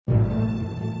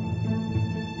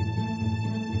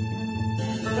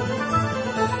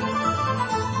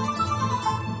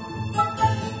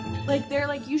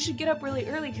you should get up really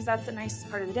early because that's the nicest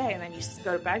part of the day. And then you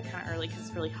go to bed kind of early because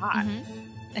it's really hot.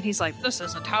 And he's like, this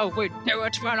isn't how we do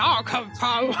it when I come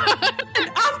home. An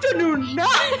afternoon nap?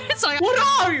 It's like, what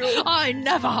are you? I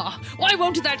never. Why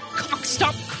won't that cock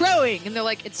stop crowing? And they're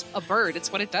like, it's a bird.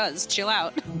 It's what it does. Chill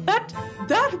out.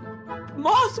 That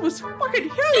moth was fucking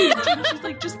huge. And she's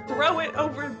like, just throw it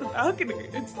over the balcony.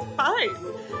 It's fine.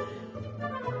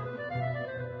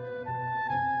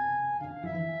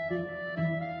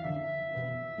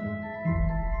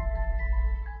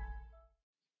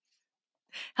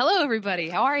 Hello, everybody.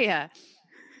 How are you?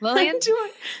 Lillian? Should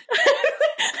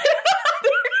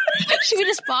we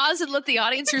just pause and let the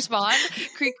audience respond?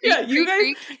 Creak, creak, yeah, you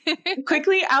creak, guys creak.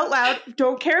 Quickly, out loud.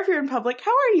 Don't care if you're in public.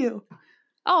 How are you?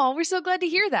 Oh, we're so glad to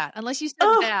hear that. Unless you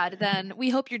said bad, then we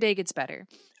hope your day gets better.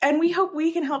 And we hope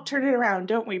we can help turn it around,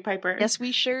 don't we, Piper? Yes,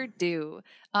 we sure do.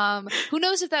 Who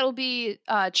knows if that will be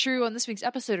true on this week's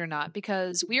episode or not,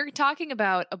 because we are talking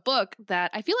about a book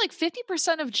that I feel like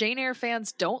 50% of Jane Eyre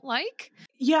fans don't like.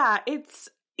 Yeah, it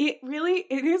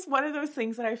is one of those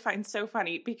things that I find so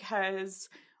funny, because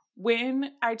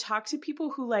when I talk to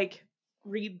people who like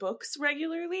read books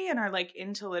regularly and are like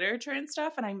into literature and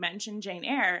stuff, and I mention Jane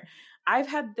Eyre, I've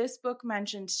had this book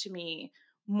mentioned to me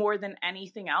more than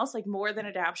anything else, like more than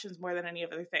adaptions, more than any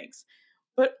other things.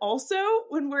 But also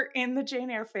when we're in the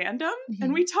Jane Eyre fandom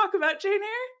and we talk about Jane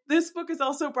Eyre, this book is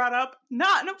also brought up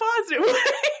not in a positive way.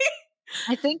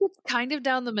 I think it's kind of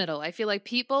down the middle. I feel like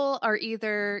people are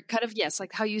either kind of, yes,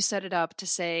 like how you set it up to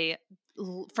say,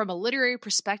 from a literary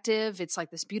perspective, it's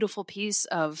like this beautiful piece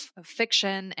of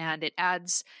fiction, and it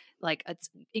adds like an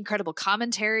incredible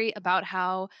commentary about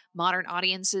how modern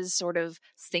audiences sort of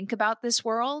think about this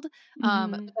world.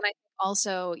 But then I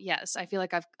also, yes, I feel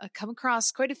like I've come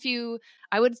across quite a few,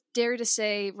 I would dare to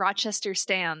say, Rochester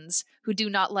stans who do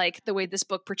not like the way this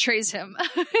book portrays him.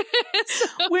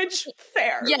 Which,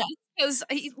 fair. Yes, because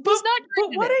he's not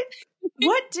great. But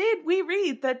what did we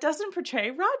read that doesn't portray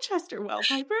Rochester well,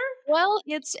 Piper? Well,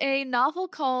 it's a novel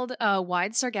called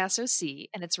Wide Sargasso Sea,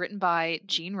 and it's written by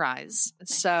Jean Rhys.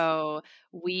 So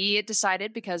we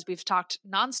decided, because we've talked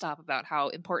nonstop about how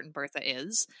important Bertha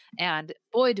is, and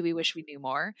boy, do we wish we knew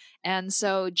more. And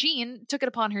so Jean took it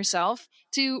upon herself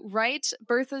to write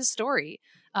Bertha's story,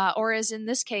 or as in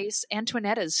this case,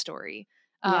 Antonetta's story.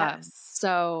 Yes.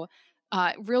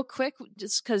 Real quick,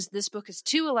 just because this book is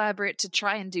too elaborate to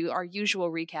try and do our usual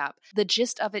recap, the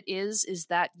gist of it is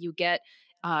that you get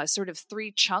sort of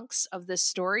three chunks of this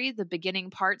story. The beginning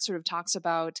part sort of talks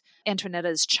about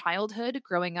Antonetta's childhood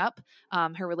growing up,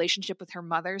 her relationship with her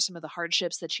mother, some of the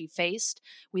hardships that she faced.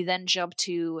 We then jump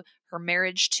to her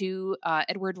marriage to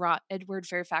Edward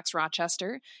Fairfax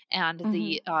Rochester and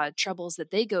the troubles that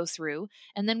they go through.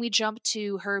 And then we jump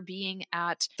to her being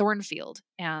at Thornfield.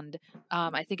 And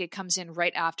I think it comes in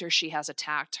right after she has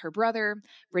attacked her brother,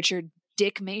 Richard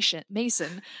Dick Mason.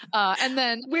 And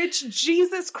then... Which,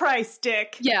 Jesus Christ,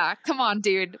 Dick. Yeah, come on,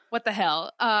 dude. What the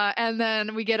hell? And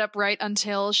then we get up right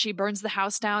until she burns the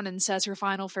house down and says her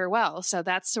final farewell. So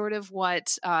that's sort of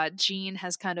what Jean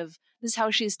has kind of... This is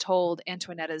how she's told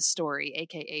Antonetta's story,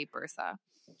 aka Bertha.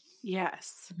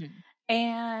 Yes.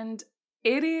 And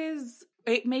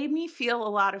it made me feel a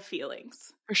lot of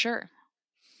feelings. For sure.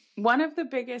 One of the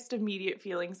biggest immediate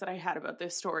feelings that I had about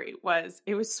this story was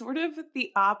it was sort of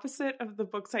the opposite of the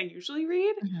books I usually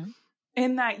read,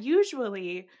 in that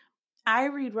usually I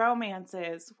read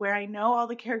romances where I know all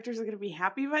the characters are going to be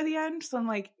happy by the end. So I'm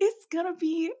like, it's going to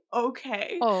be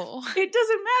okay. Oh. It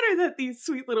doesn't matter that these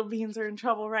sweet little beans are in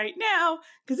trouble right now,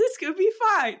 because it's going to be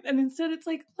fine. And instead it's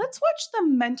like, let's watch the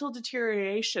mental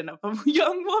deterioration of a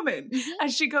young woman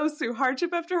as she goes through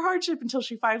hardship after hardship until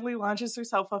she finally launches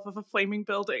herself off of a flaming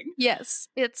building. Yes,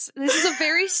 this is a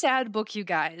very sad book, you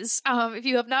guys. If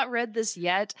you have not read this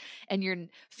yet and you're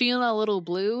feeling a little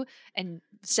blue and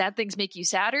sad things make you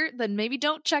sadder, then maybe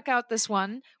don't check out this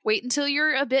one. Wait until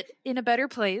you're a bit in a better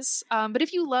place. But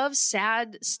if you love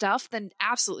sad stuff, then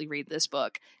absolutely read this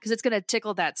book, because it's going to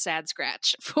tickle that sad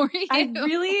scratch for you.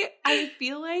 I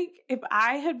feel like if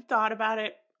I had thought about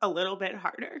it a little bit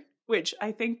harder, which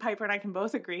I think Piper and I can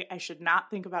both agree, I should not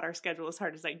think about our schedule as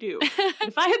hard as I do.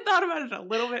 If I had thought about it a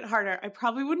little bit harder, I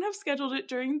probably wouldn't have scheduled it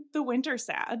during the winter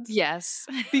sads. Yes.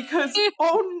 Because,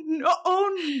 oh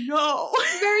no.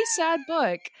 Very sad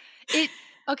book.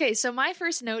 Okay, so my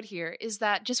first note here is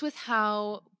that just with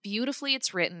how beautifully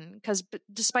it's written, because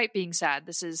despite being sad,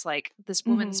 this is like, this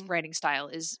woman's writing style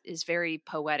is very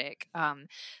poetic.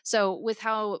 So with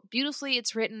how beautifully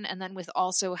it's written, and then with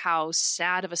also how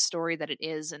sad of a story that it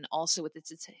is, and also with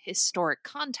its historic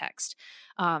context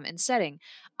and setting,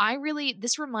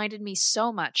 this reminded me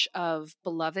so much of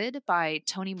Beloved by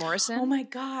Toni Morrison. Oh my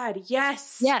God,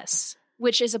 yes. Yes.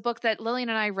 Which is a book that Lillian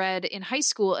and I read in high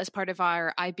school as part of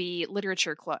our IB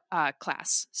literature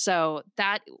class. So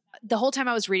that the whole time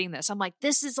I was reading this, I'm like,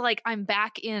 this is like, I'm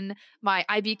back in my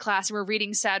IB class and we're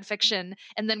reading sad fiction.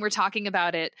 And then we're talking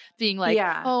about it being like,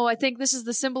 oh, I think this is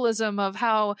the symbolism of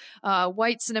how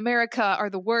whites in America are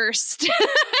the worst.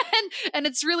 and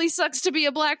it's really sucks to be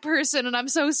a Black person. And I'm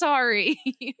so sorry.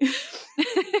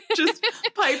 Just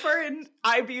Piper and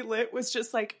IB Lit was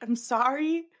just like, I'm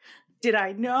sorry. Did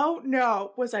I know?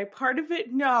 No. Was I part of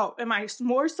it? No. Am I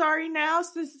more sorry now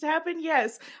since this has happened?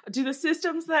 Yes. Do the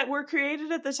systems that were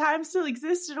created at the time still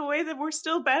exist in a way that we're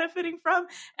still benefiting from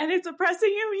and it's oppressing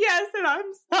you? Yes, and I'm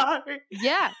sorry.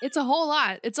 Yeah, it's a whole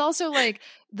lot. It's also like,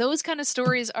 those kind of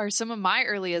stories are some of my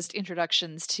earliest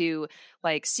introductions to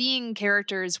like seeing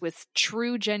characters with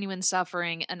true, genuine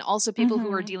suffering, and also people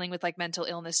who are dealing with like mental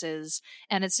illnesses.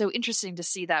 And it's so interesting to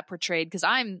see that portrayed, because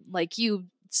I'm like you,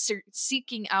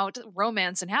 seeking out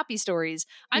romance and happy stories.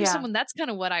 I'm someone, that's kind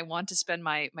of what I want to spend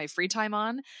my free time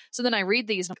on. So then I read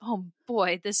these and I'm, oh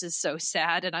boy, this is so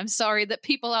sad, and I'm sorry that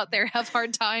people out there have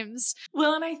hard times.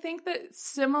 Well, and I think that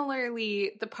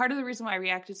similarly, the part of the reason why I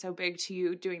reacted so big to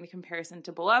you doing the comparison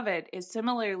to Beloved is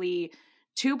similarly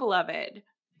to Beloved,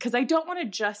 because I don't want to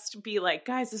just be like,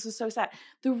 guys, this was so sad.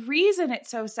 The reason it's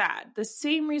so sad, the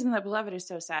same reason that Beloved is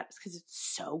so sad, is because it's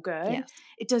so good. Yes.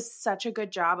 It does such a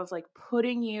good job of like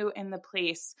putting you in the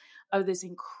place of this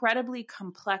incredibly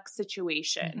complex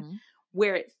situation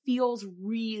where it feels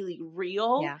really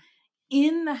real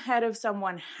in the head of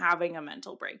someone having a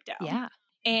mental breakdown. Yeah.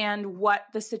 And what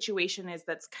the situation is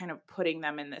that's kind of putting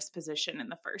them in this position in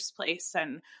the first place,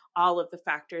 and all of the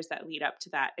factors that lead up to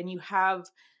that. And you have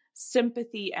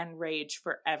sympathy and rage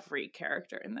for every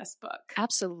character in this book.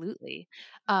 Absolutely.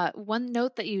 One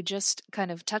note that you just kind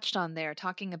of touched on there,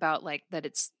 talking about like that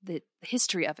it's the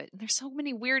history of it. And there's so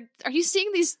many weird. Are you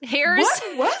seeing these hairs?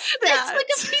 What was that? It's like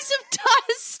a piece of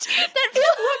dust. I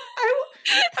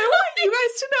want you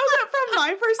guys to know that from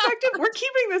my perspective, we're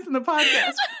keeping this in the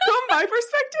podcast. From my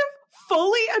perspective,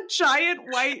 fully a giant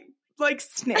white like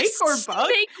snake or bug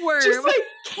snakeworm just like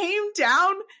came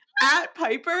down at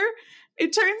Piper.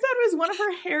 It turns out it was one of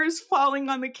her hairs falling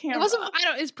on the camera. It wasn't.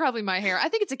 It's probably my hair. I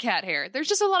think it's a cat hair. There's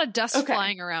just a lot of dust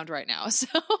flying around right now. So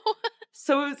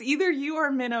it was either you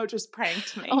or Minnow just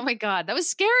pranked me. Oh my God, that was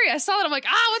scary. I saw that. I'm like,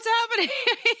 what's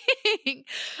happening?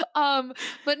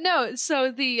 But no.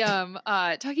 So the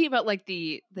talking about like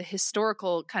the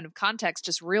historical kind of context,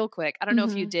 just real quick. I don't know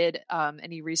if you did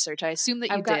any research. I assume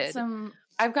that you did.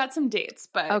 I've got some dates,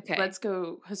 but let's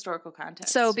go historical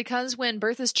context. So because when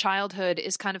Bertha's childhood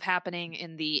is kind of happening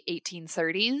in the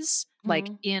 1830s, like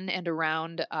in and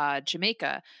around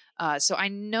Jamaica. So I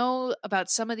know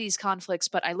about some of these conflicts,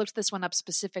 but I looked this one up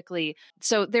specifically.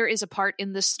 So there is a part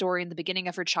in this story in the beginning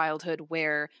of her childhood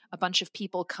where a bunch of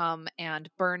people come and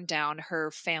burn down her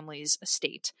family's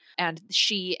estate. And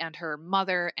she and her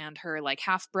mother and her like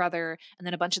half brother, and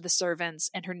then a bunch of the servants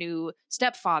and her new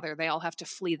stepfather, they all have to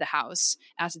flee the house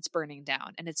as it's burning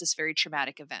down. And it's this very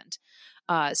traumatic event.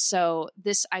 So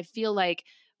this, I feel like,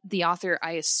 the author,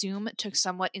 I assume, took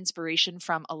somewhat inspiration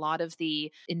from a lot of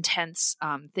the intense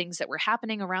things that were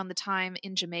happening around the time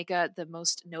in Jamaica. The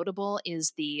most notable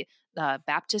is the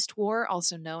Baptist War,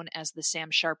 also known as the Sam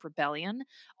Sharp Rebellion,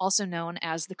 also known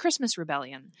as the Christmas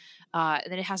Rebellion. And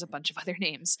then it has a bunch of other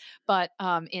names. But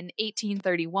in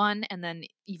 1831 and then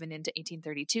even into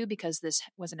 1832, because this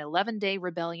was an 11-day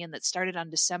rebellion that started on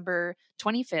December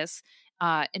 25th,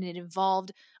 and it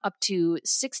involved up to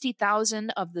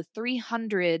 60,000 of the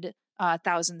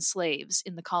 300,000 slaves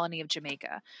in the colony of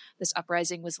Jamaica. This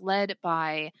uprising was led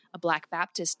by a Black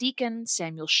Baptist deacon,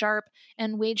 Samuel Sharp,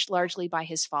 and waged largely by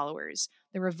his followers.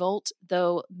 The revolt,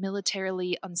 though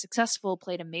militarily unsuccessful,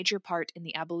 played a major part in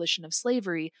the abolition of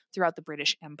slavery throughout the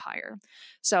British Empire.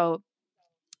 So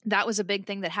that was a big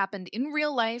thing that happened in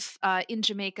real life in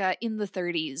Jamaica in the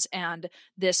 30s, and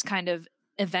this kind of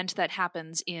event that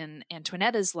happens in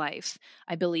Antonetta's life,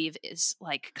 I believe, is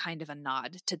like kind of a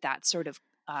nod to that sort of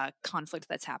conflict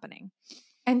that's happening.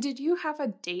 And did you have a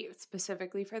date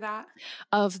specifically for that?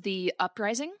 Of the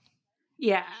uprising?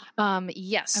 Yeah.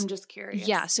 Yes. I'm just curious.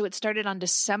 Yeah. So it started on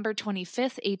December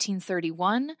 25th,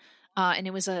 1831. And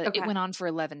it was it went on for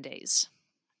 11 days.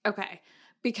 Okay.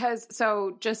 Because,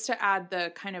 so just to add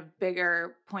the kind of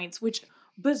bigger points, which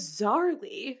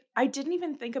bizarrely, I didn't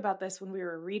even think about this when we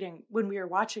were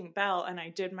watching Belle, and I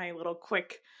did my little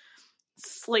quick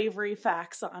slavery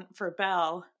facts for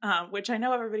Belle, which I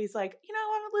know everybody's like,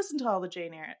 I haven't listened to all the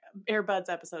Jane Eyre Buds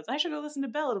episodes. I should go listen to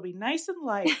Belle. It'll be nice and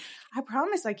light. I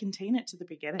promise I contain it to the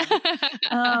beginning.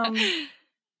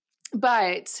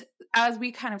 But as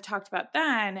we kind of talked about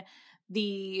then,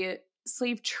 the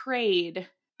slave trade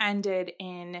ended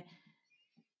in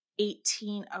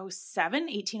 1807,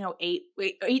 1808.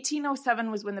 1807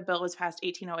 was when the bill was passed.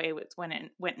 1808 was when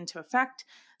it went into effect.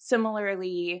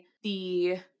 Similarly,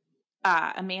 the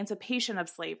emancipation of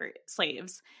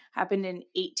slaves happened in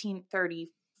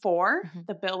 1834. Mm-hmm.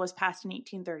 The bill was passed in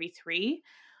 1833.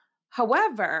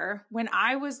 However, when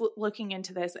I was looking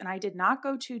into this, and I did not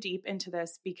go too deep into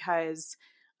this because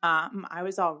I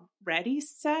was already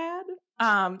sad.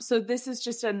 So this is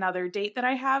just another date that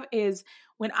I have, is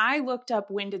when I looked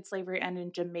up when did slavery end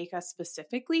in Jamaica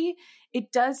specifically,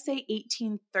 it does say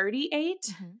 1838.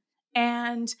 Mm-hmm.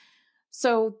 And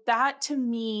so that, to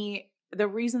me, the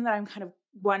reason that I'm kind of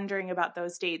wondering about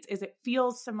those dates is it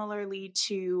feels similarly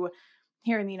to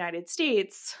here in the United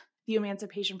States. The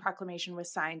Emancipation Proclamation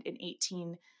was signed in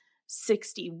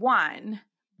 1861,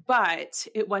 but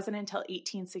it wasn't until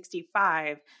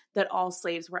 1865 that all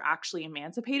slaves were actually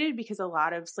emancipated, because a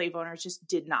lot of slave owners just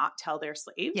did not tell their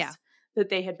slaves that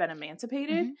they had been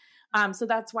emancipated. Mm-hmm. So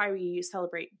that's why we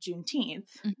celebrate Juneteenth,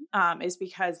 is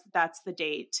because that's the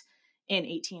date in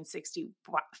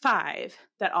 1865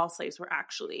 that all slaves were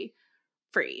actually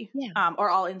free, or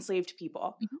all enslaved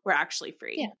people were actually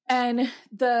free. Yeah. And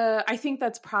I think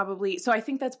that's part of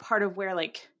where,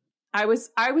 like, I was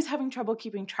having trouble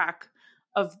keeping track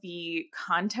of the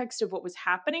context of what was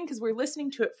happening, because we're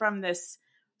listening to it from this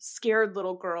scared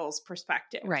little girl's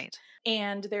perspective. Right.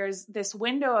 And there's this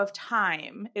window of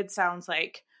time, it sounds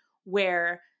like,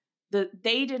 where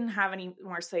they didn't have any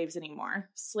more slaves anymore.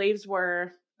 Slaves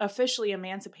were officially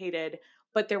emancipated,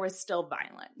 but there was still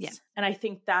violence. Yeah. And I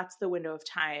think that's the window of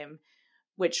time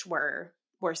which we're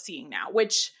seeing now,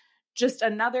 which, just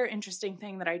another interesting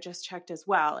thing that I just checked as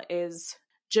well, is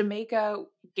Jamaica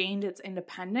gained its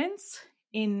independence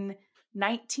in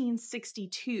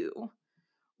 1962,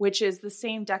 which is the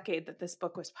same decade that this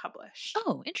book was published.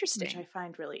 Oh, interesting. Which I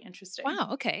find really interesting. Wow.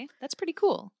 Okay. That's pretty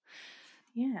cool.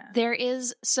 Yeah. There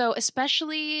is, so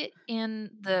especially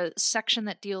in the section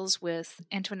that deals with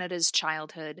Antonetta's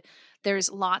childhood, there's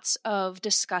lots of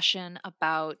discussion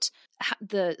about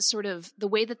the sort of the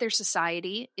way that their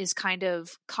society is kind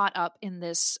of caught up in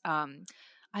this, I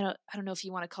don't know if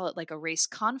you want to call it like a race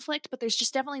conflict, but there's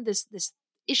just definitely this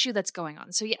issue that's going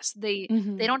on. So yes, they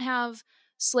don't have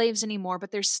slaves anymore, but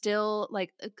there's still,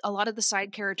 like, a lot of the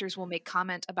side characters will make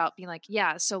comment about being like,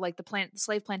 yeah, so like the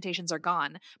slave plantations are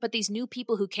gone, but these new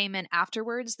people who came in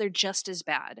afterwards, they're just as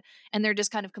bad. And they're just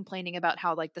kind of complaining about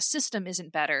how, like, the system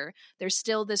isn't better. There's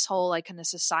still this whole, like, kind of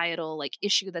societal, like,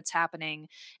 issue that's happening.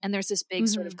 And there's this big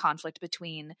sort of conflict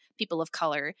between people of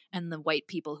color and the white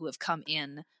people who have come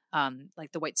in,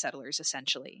 like the white settlers,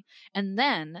 essentially. And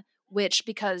then,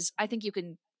 because I think you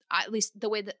can, at least the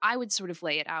way that I would sort of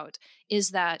lay it out,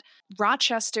 is that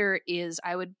Rochester is,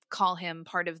 I would call him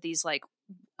part of these, like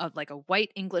a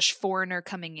white English foreigner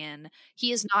coming in.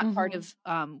 He is not part of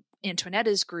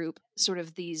Antonetta's group, sort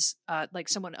of these, like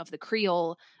someone of the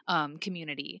Creole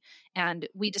community. And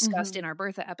we discussed in our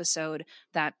Bertha episode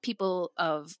that people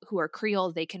who are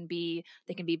Creole, they can be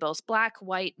both black,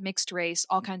 white, mixed race,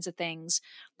 all kinds of things.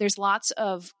 There's lots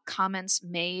of comments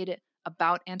made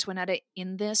about Antonetta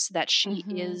in this, that she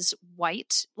is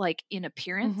white, like in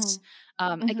appearance.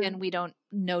 Again, we don't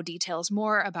know details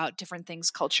more about different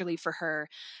things culturally for her.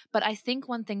 But I think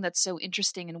one thing that's so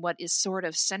interesting, and what is sort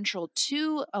of central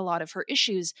to a lot of her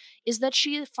issues, is that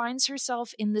she finds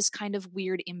herself in this kind of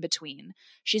weird in-between.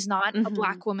 She's not a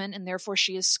black woman, and therefore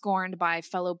she is scorned by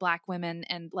fellow black women,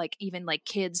 and like even like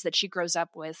kids that she grows up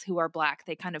with who are black,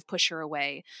 they kind of push her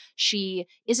away. She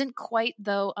isn't quite,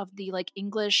 though, of the like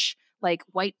English, like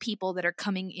white people that are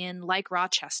coming in like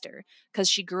Rochester, because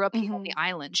she grew up here on the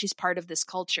island. She's part of this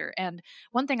culture. And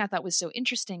one thing I thought was so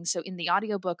interesting, so in the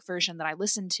audiobook version that I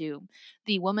listened to,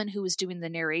 the woman who was doing the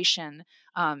narration,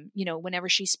 whenever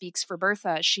she speaks for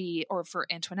Bertha, or for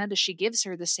Antonetta, she gives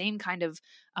her the same kind of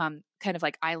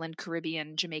like island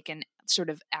Caribbean Jamaican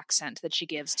sort of accent that she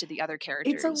gives to the other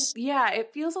characters.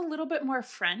 It feels a little bit more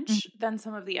French than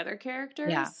some of the other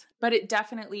characters, but it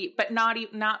definitely, but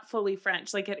not fully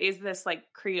French. Like, it is this like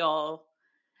Creole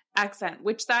accent,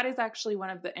 which that is actually one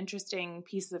of the interesting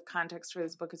pieces of context for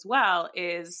this book as well.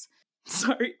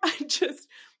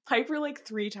 Piper like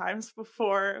 3 times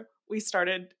before we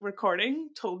started recording,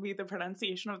 told me the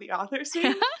pronunciation of the author's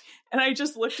name. And I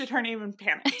just looked at her name and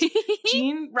panicked.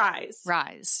 Jean Rhys.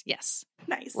 Rhys, yes.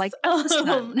 Nice. Like the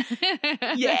sun.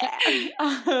 Yeah.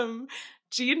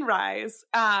 Jean Rhys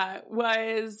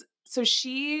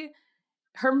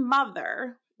her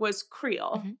mother was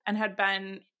Creole and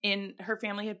her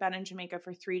family had been in Jamaica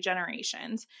for 3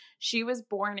 generations. She was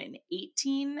born in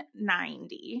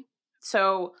 1890.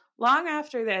 So long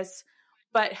after this,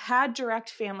 but had direct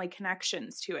family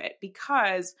connections to it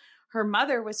because her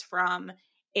mother was from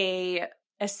a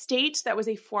estate that was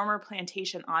a former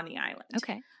plantation on the island.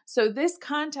 Okay. So this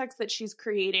context that she's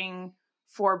creating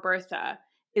for Bertha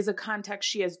is a context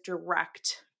she has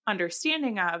direct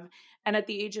understanding of. And at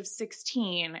the age of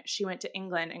 16, she went to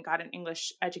England and got an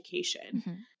English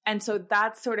education. And so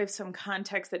that's sort of some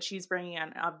context that she's bringing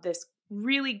in of this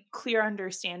really clear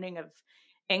understanding of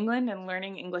England and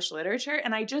learning English literature.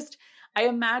 And I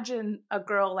imagine a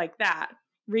girl like that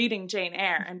reading Jane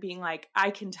Eyre and being like, I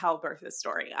can tell Bertha's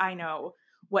story. I know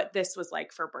what this was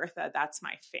like for Bertha. That's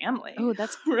my family. Oh,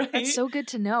 that's right. That's so good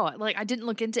to know. Like, I didn't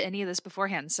look into any of this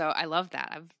beforehand, so I love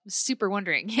that. I'm super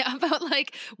wondering about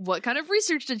like what kind of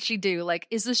research did she do? Like,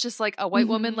 is this just like a white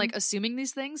woman like assuming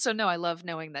these things? So no, I love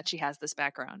knowing that she has this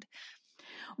background.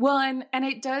 Well, and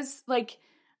it does, like,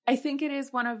 I think it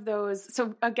is one of those.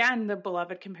 So again, the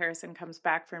beloved comparison comes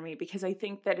back for me because I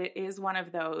think that it is one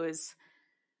of those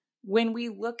when we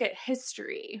look at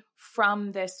history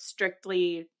from this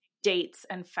strictly dates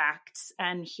and facts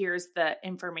and here's the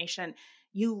information,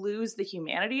 you lose the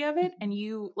humanity of it. And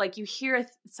you hear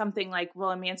something like,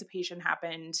 well, emancipation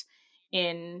happened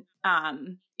in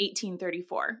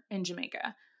 1834 in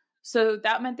Jamaica. So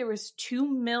that meant there was 2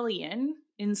 million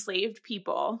enslaved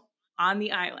people on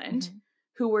the island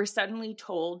who were suddenly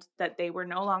told that they were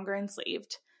no longer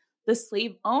enslaved. The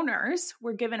slave owners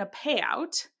were given a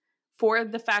payout for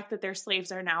the fact that their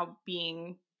slaves are now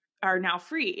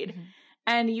freed.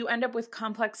 And you end up with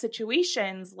complex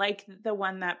situations like the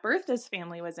one that Bertha's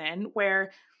family was in,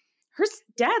 where her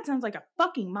dad sounds like a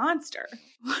fucking monster.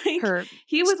 Like,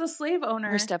 he was a slave owner.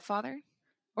 Her stepfather?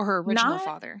 Or her original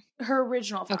father? Her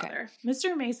original father. Okay.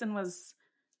 Mr. Mason was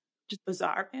just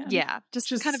bizarre, man. Yeah, just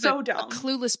kind of so a dumb.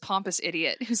 clueless, pompous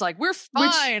idiot who's like, we're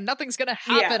fine, nothing's gonna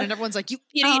happen. And everyone's like, you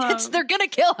idiots, they're gonna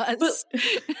kill us.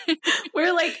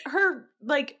 We're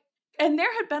like, and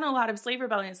there had been a lot of slave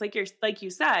rebellions, like you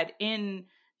said, in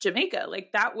Jamaica.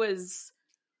 Like that was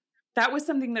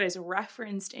something that is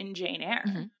referenced in Jane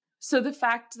Eyre. So the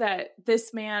fact that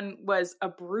this man was a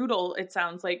brutal, it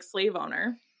sounds like, slave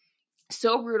owner,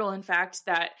 so brutal, in fact,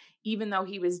 that even though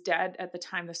he was dead at the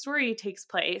time the story takes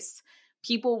place,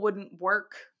 people wouldn't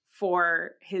work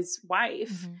for his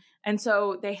wife. And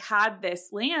so they had this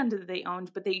land that they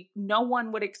owned, but no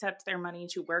one would accept their money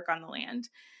to work on the land.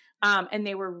 And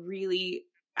they were really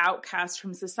outcast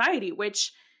from society,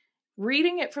 which,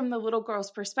 reading it from the little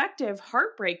girl's perspective,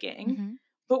 heartbreaking.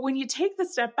 But when you take the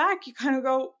step back, you kind of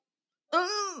go,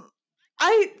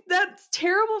 that's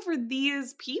terrible for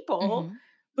these people.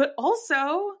 But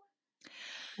also,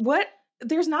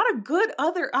 there's not a good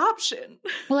other option.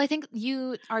 Well, I think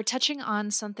you are touching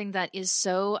on something that is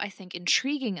so, I think,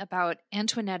 intriguing about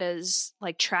Antonetta's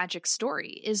like tragic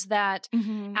story, is that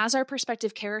as our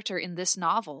perspective character in this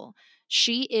novel,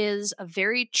 she is a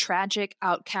very tragic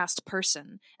outcast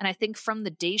person. And I think from the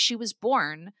day she was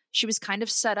born, she was kind of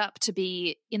set up to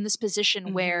be in this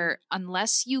position where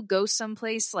unless you go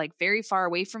someplace like very far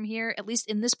away from here, at least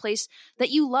in this place that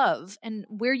you love and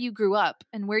where you grew up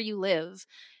and where you live,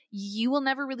 you will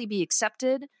never really be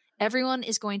accepted. Everyone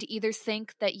is going to either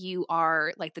think that you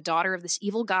are like the daughter of this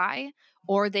evil guy,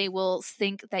 or they will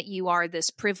think that you are this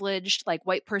privileged like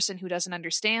white person who doesn't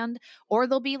understand, or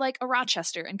they'll be like a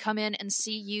Rochester and come in and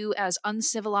see you as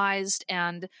uncivilized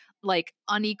and like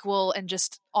unequal and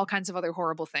just all kinds of other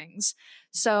horrible things.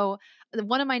 So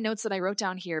one of my notes that I wrote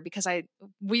down here, because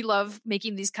we love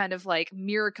making these kind of like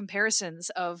mirror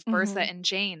comparisons of Bertha and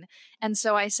Jane. And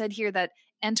so I said here that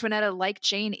Antonetta, like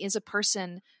Jane, is a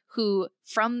person who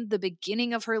from the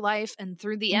beginning of her life and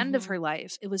through the end of her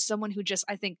life, it was someone who just,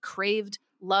 I think, craved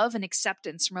love and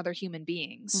acceptance from other human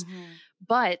beings.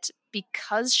 But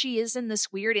because she is in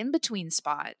this weird in-between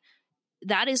spot,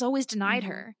 that is always denied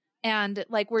her. And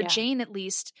like where Jane, at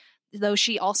least, though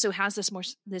she also has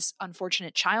this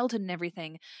unfortunate childhood and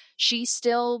everything, she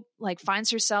still like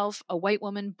finds herself a white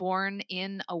woman born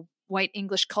in a white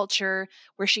English culture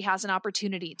where she has an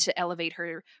opportunity to elevate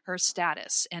her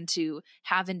status and to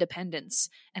have independence.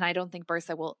 And I don't think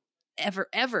Bertha will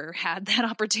ever had that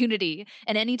opportunity.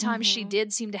 And anytime she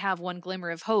did seem to have one glimmer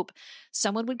of hope,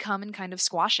 someone would come and kind of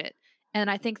squash it. And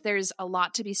I think there's a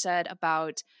lot to be said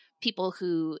about people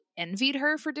who envied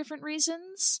her for different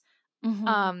reasons.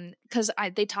 Mhm. Because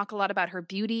they talk a lot about her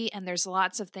beauty, and there's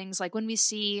lots of things like when we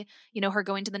see, her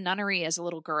going to the nunnery as a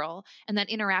little girl, and that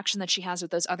interaction that she has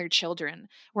with those other children,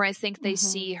 where I think they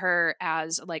see her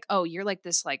as like, oh, you're like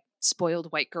this like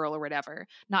spoiled white girl or whatever,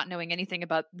 not knowing anything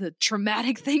about the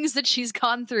traumatic things that she's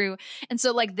gone through. And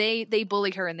so like they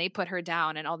bully her and they put her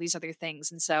down and all these other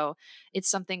things. And so it's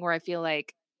something where I feel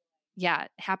like, yeah,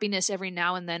 happiness every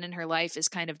now and then in her life is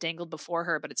kind of dangled before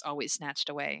her, but it's always snatched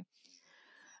away.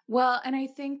 Well, and I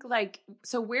think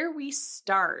so where we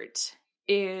start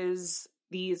is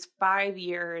these 5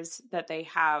 years that they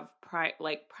have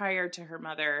prior to her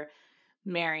mother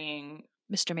marrying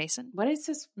Mr. Mason. What is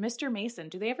this Mr. Mason?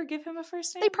 Do they ever give him a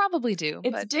first name? They probably do.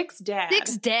 It's Dick's dad.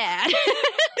 Dick's dad.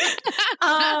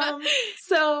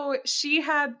 So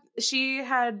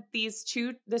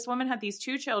this woman had these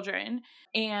 2 children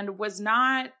and was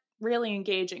not really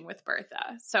engaging with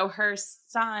Bertha. So her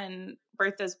son,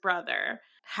 Bertha's brother,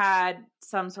 had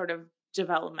some sort of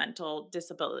developmental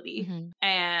disability.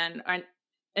 And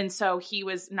so he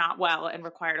was not well and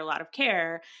required a lot of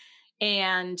care.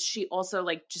 And she also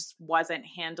just wasn't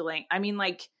handling,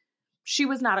 she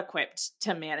was not equipped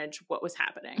to manage what was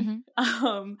happening.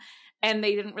 And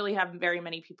they didn't really have very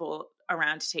many people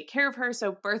around to take care of her.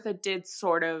 So Bertha did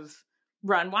sort of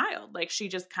run wild. She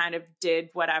just kind of did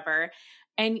whatever.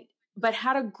 But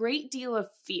had a great deal of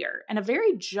fear, and a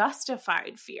very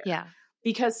justified fear. Yeah.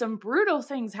 Because some brutal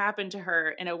things happened to her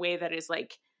in a way that is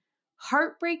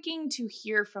heartbreaking to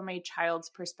hear from a child's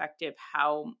perspective,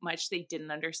 how much they didn't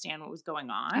understand what was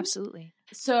going on. Absolutely.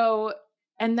 So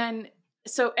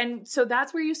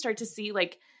that's where you start to see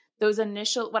those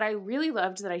initial, what I really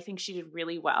loved that I think she did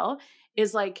really well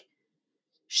is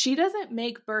she doesn't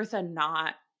make Bertha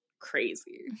not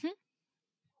crazy.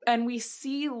 And we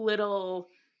see little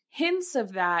hints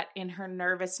of that in her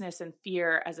nervousness and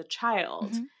fear as a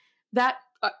child that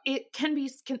it can be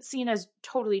seen as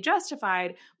totally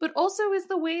justified, but also is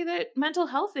the way that mental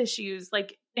health issues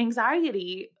like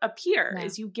anxiety appear.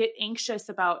 As you get anxious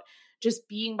about just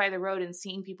being by the road and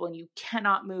seeing people, and you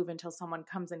cannot move until someone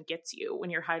comes and gets you when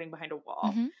you're hiding behind a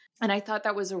wall. And I thought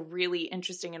that was a really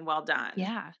interesting and well done.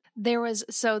 Yeah.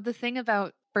 So the thing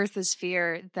about Bertha's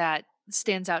fear that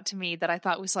stands out to me that I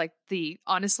thought was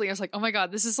honestly, I was like, oh my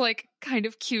God, this is kind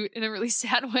of cute in a really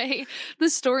sad way. The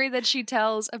story that she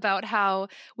tells about how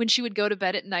when she would go to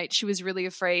bed at night, she was really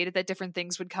afraid that different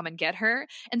things would come and get her.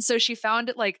 And so she found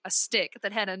a stick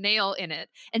that had a nail in it.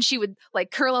 And she would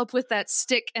curl up with that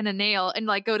stick and a nail and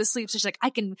go to sleep. So she's like, I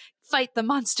can fight the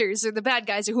monsters or the bad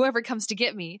guys or whoever comes to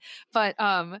get me. But,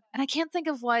 and I can't think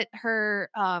of what her,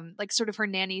 sort of her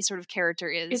nanny sort of character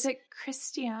is. Is it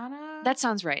Christiana? That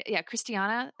sounds right. Yeah.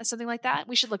 Christiana, something like that.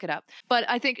 We should look it up. But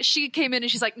I think she came in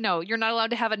and she's like, no, you're not allowed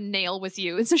to have a nail with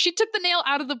you. And so she took the nail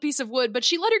out of the piece of wood, but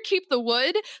she let her keep the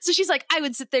wood. So she's like, I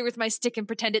would sit there with my stick and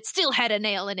pretend it still had a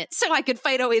nail in it so I could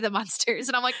fight away the monsters.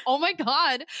 And I'm like, oh my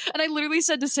God. And I literally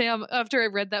said to Sam after I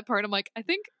read that part, I'm like, I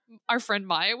think our friend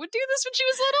Maya would do this when she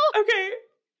was little. Okay.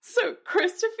 So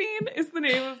Christophine is the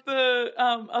name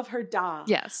of her dog.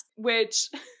 Yes. Which,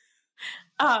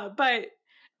 but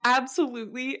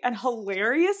absolutely and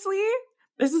hilariously,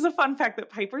 this is a fun fact that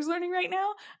Piper's learning right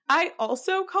now. I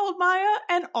also called Maya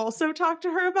and also talked to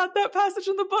her about that passage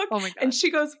in the book. Oh my God. And she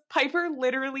goes, Piper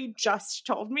literally just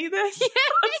told me this. Yeah.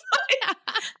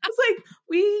 I was like,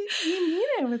 we mean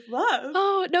it with love.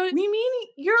 Oh, no. We mean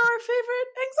you're our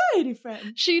favorite anxiety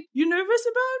friend. You nervous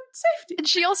about safety. And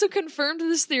she also confirmed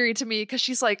this theory to me because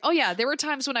she's like, oh yeah, there were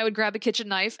times when I would grab a kitchen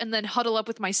knife and then huddle up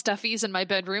with my stuffies in my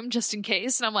bedroom just in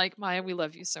case. And I'm like, Maya, we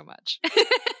love you so much.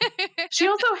 She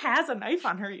also has a knife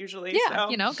on her usually. Yeah,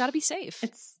 so. Gotta be safe.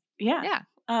 Yeah.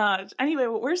 Anyway,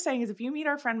 what we're saying is if you meet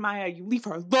our friend Maya, you leave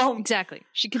her alone. Exactly.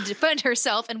 She can defend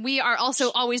herself, and we are also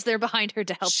always there behind her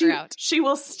to help her out. She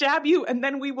will stab you, and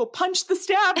then we will punch the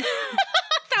stab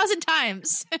 1,000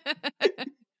 times.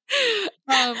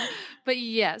 But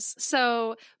yes,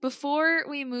 so before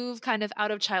we move kind of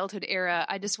out of childhood era,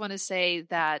 I just want to say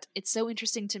that it's so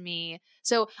interesting to me.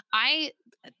 So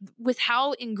with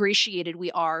how ingratiated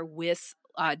we are with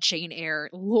Jane Eyre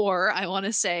lore, I want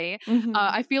to say,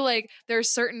 I feel like there's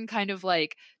certain kind of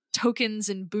tokens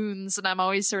and boons that I'm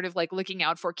always sort of looking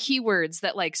out for, keywords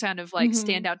that kind of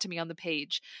stand out to me on the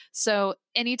page. So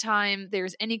anytime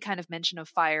there's any kind of mention of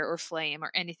fire or flame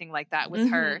or anything like that with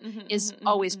her is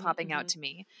always popping out to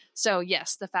me. So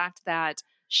yes, the fact that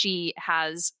she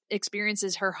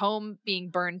experiences her home being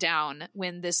burned down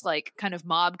when this kind of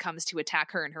mob comes to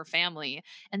attack her and her family,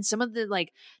 and some of the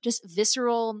just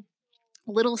visceral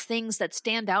little things that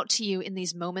stand out to you in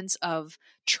these moments of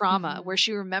trauma, where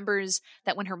she remembers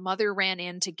that when her mother ran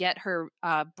in to get her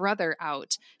brother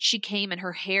out, she came and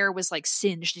her hair was like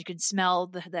singed. You could smell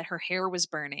that her hair was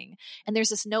burning. And there's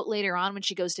this note later on when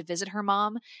she goes to visit her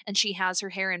mom and she has her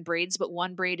hair in braids, but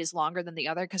one braid is longer than the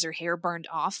other because her hair burned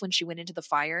off when she went into the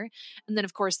fire. And then,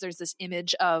 of course, there's this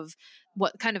image of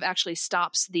what kind of actually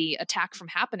stops the attack from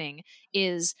happening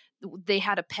is they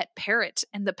had a pet parrot,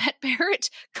 and the pet parrot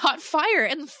caught fire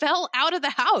and fell out of the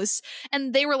house.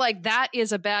 And they were like, that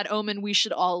is a bad omen. We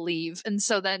should all leave. And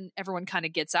so then everyone kind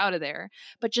of gets out of there.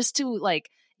 But just to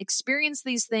like experience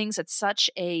these things at such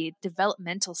a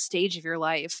developmental stage of your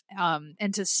life,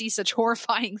 and to see such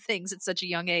horrifying things at such a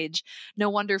young age, no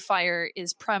wonder fire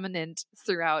is prominent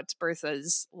throughout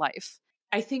Bertha's life.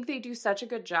 I think they do such a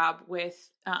good job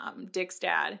with Dick's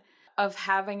dad of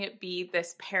having it be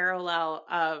this parallel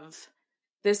of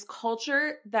this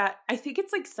culture that I think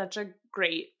it's like such a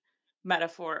great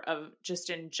metaphor of just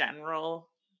in general,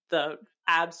 the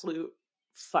absolute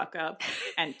fuck up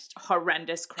and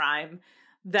horrendous crime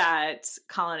that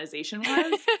colonization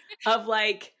was of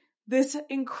like this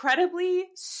incredibly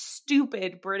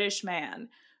stupid British man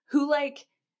who like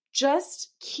just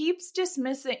keeps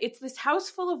dismissing. It's this house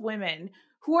full of women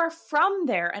who are from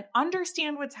there and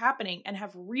understand what's happening and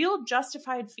have real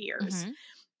justified fears.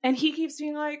 And he keeps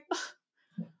being like,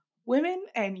 women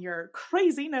and your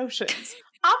crazy notions.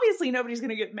 Obviously, nobody's going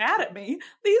to get mad at me.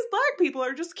 These black people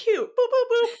are just cute. Boop,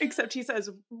 boop, boop. Except he says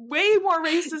way more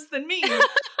racist than me.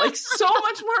 Like so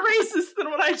much more racist than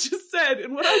what I just said.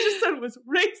 And what I just said was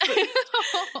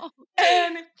racist.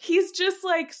 And he's just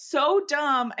like so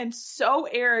dumb and so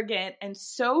arrogant and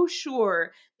so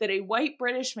sure that a white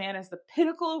British man is the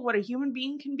pinnacle of what a human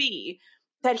being can be,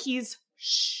 that he's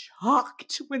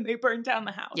shocked when they burn down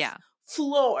the house. Yeah.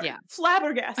 Floored. Yeah.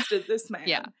 Flabbergasted this man.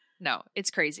 Yeah. No,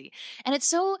 it's crazy. And it's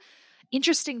so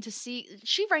interesting to see.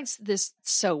 She writes this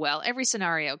so well, every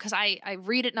scenario, because I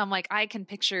read it and I'm like, I can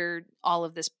picture all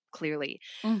of this clearly.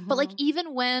 But like,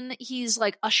 even when he's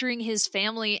like ushering his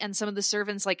family and some of the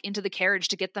servants like into the carriage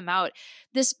to get them out,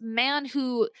 this man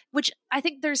who, which I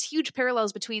think there's huge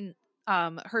parallels between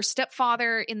her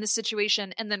stepfather in this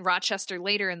situation and then Rochester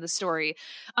later in the story,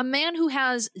 a man who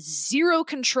has zero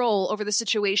control over the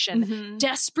situation,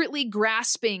 desperately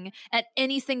grasping at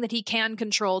anything that he can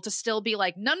control to still be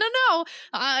like, no,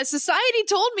 society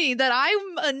told me that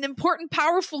I'm an important,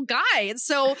 powerful guy. And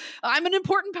so I'm an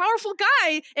important, powerful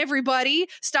guy. Everybody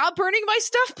stop burning my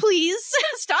stuff, please.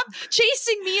 Stop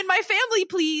chasing me and my family,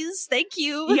 please. Thank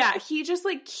you. Yeah. He just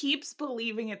like keeps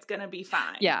believing it's going to be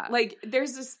fine. Yeah. Like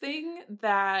there's this thing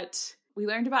that we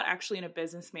learned about actually in a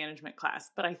business management class,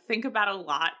 but I think about a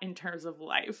lot in terms of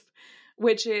life,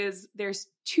 which is there's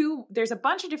a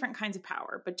bunch of different kinds of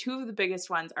power, but two of the biggest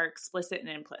ones are explicit and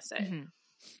implicit.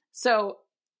 So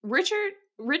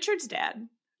Richard's dad,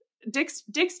 Dick's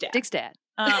dad,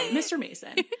 Mr.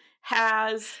 Mason,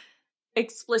 has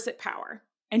explicit power.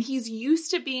 And he's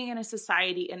used to being in a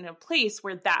society in a place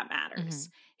where that matters.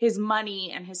 His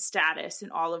money and his status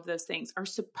and all of those things are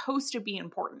supposed to be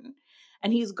important.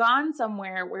 And he's gone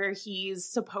somewhere where he's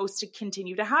supposed to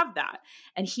continue to have that.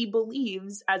 And he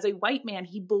believes, as a white man,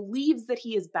 he believes that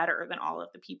he is better than all of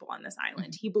the people on this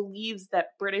island. He believes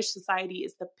that British society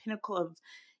is the pinnacle of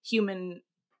human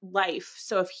life.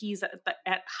 So if he's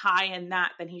at high in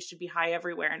that, then he should be high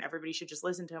everywhere and everybody should just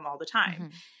listen to him all the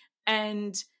time.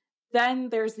 And then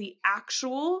there's the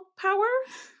actual power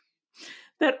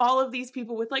that all of these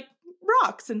people with like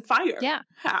rocks and fire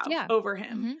have over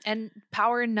him. And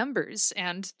power in numbers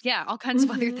and all kinds of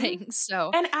other things.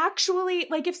 So, and actually,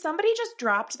 like if somebody just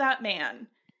dropped that man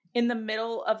in the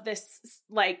middle of this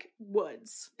like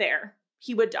woods there,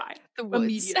 he would die. The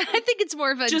woods. I think it's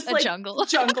more of a jungle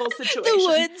situation. The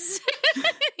woods.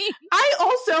 I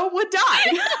also would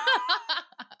die.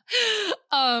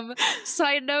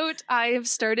 Side note, I have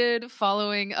started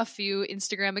following a few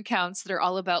Instagram accounts that are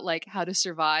all about like how to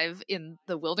survive in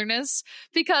the wilderness,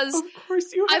 because of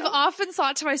course you have. I've often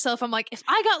thought to myself, I'm like, if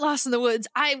I got lost in the woods,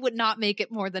 I would not make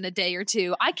it more than a day or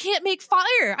two. I can't make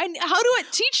fire. How do it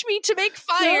teach me to make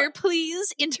fire,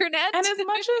 please, internet? And as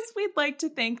much as we'd like to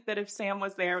think that if Sam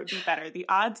was there, it would be better, the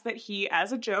odds that he,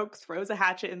 as a joke, throws a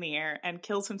hatchet in the air and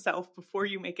kills himself before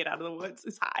you make it out of the woods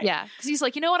is high. Yeah, because he's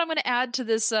like, you know what I'm going to add to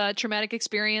this traumatic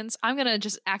experience? I'm going to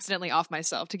just accidentally off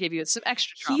myself to give you some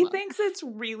extra trauma. He thinks it's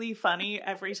really funny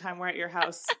every time we're at your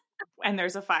house and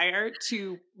there's a fire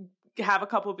to have a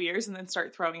couple beers and then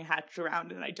start throwing a hatchet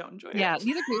around, and I don't enjoy it. Yeah,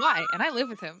 neither do I. And I live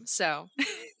with him, so.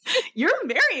 You're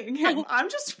marrying him. I'm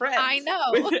just friends. I know.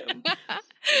 With him.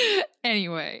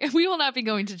 Anyway, we will not be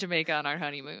going to Jamaica on our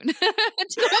honeymoon to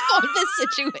avoid this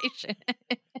situation.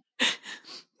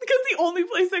 because the only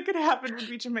place that could happen would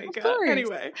be Jamaica.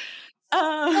 Anyway.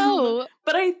 No.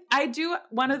 But I do,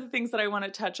 one of the things that I want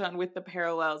to touch on with the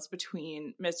parallels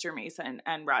between Mr. Mason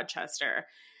and Rochester,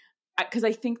 because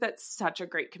I think that's such a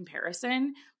great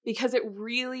comparison, because it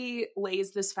really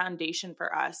lays this foundation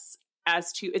for us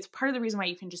as to, it's part of the reason why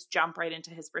you can just jump right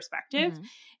into his perspective,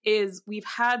 is we've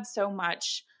had so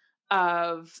much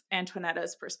of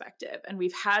Antonetta's perspective, and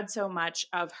we've had so much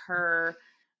of her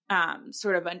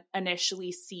sort of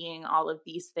initially seeing all of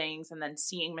these things, and then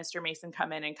seeing Mr. Mason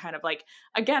come in and kind of like,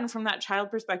 again, from that child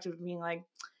perspective, being like,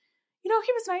 you know,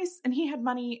 he was nice and he had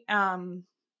money,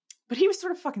 but he was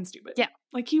sort of fucking stupid. Yeah.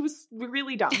 Like, he was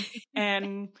really dumb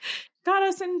and got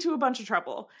us into a bunch of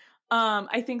trouble.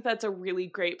 I think that's a really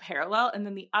great parallel. And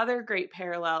then the other great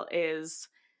parallel is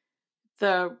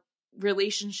the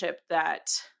relationship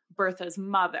that Bertha's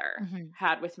mother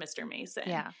had with Mr. Mason.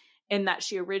 Yeah. In that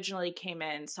she originally came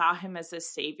in, saw him as this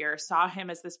savior, saw him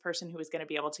as this person who was going to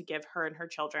be able to give her and her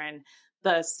children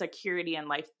the security and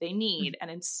life they need.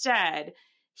 And instead,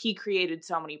 he created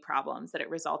so many problems that it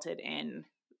resulted in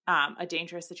a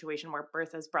dangerous situation where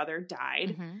Bertha's brother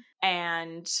died.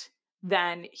 And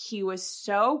then he was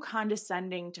so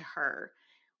condescending to her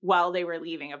while they were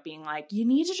leaving, of being like, you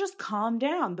need to just calm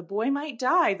down. The boy might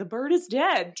die. The bird is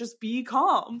dead. Just be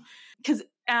calm. Because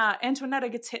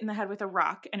Antonetta gets hit in the head with a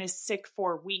rock and is sick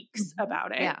for weeks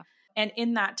about it. Yeah. And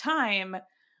in that time,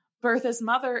 Bertha's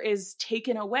mother is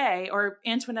taken away, or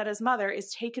Antonetta's mother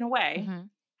is taken away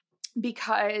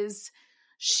because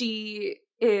she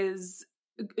is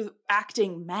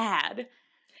acting mad.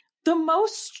 The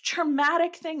most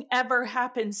traumatic thing ever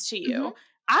happens to you.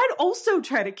 I'd also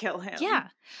try to kill him. Yeah.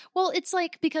 Well, it's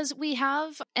like, because we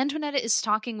have, Antonetta is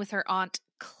talking with her aunt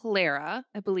Clara,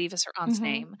 I believe is her aunt's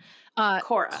name.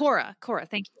 Cora,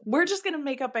 thank you. We're just going to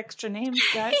make up extra names,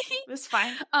 guys. It's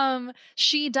fine.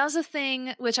 She does a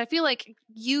thing, which I feel like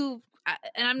you,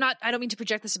 and I don't mean to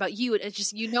project this about you, it's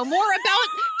just, you know more about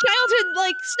childhood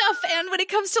like stuff and when it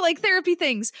comes to like therapy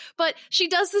things, but she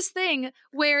does this thing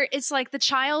where it's like the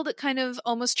child kind of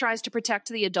almost tries to protect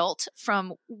the adult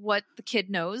from what the kid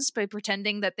knows by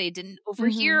pretending that they didn't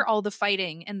overhear all the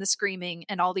fighting and the screaming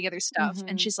and all the other stuff.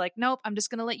 And she's like, nope, I'm just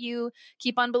going to let you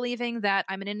keep on believing that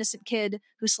I'm an innocent kid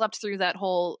who slept through that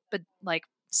whole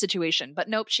situation. But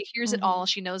nope, she hears it all.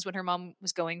 She knows what her mom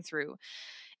was going through.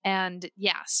 And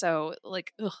yeah, so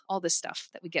like all this stuff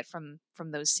that we get from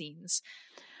those scenes.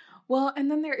 Well, and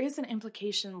then there is an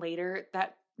implication later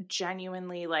that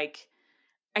genuinely, like,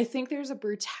 I think there's a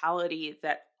brutality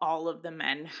that all of the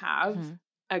men have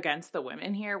against the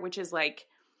women here, which is like,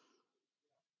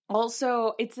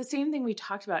 also, it's the same thing we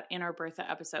talked about in our Bertha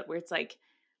episode, where it's like,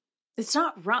 it's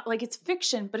not wrong. Like, it's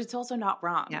fiction, but it's also not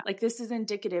wrong. Yeah. Like, this is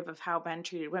indicative of how men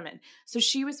treated women. So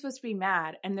she was supposed to be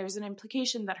mad, and there's an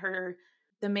implication that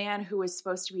the man who was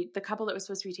supposed to be, the couple that was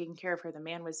supposed to be taking care of her, the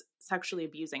man was sexually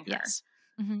abusing her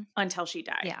until she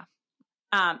died. Yeah.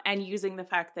 And using the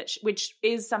fact that, which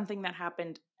is something that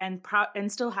happened and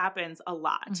still happens a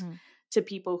lot to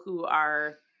people who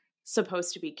are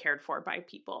supposed to be cared for by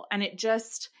people. And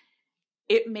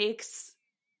it makes,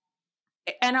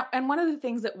 and one of the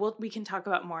things that we can talk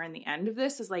about more in the end of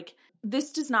this is like,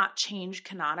 this does not change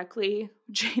canonically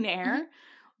Jane Eyre.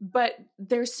 But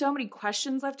there's so many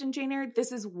questions left in Jane Eyre.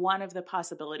 This is one of the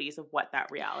possibilities of what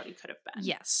that reality could have been.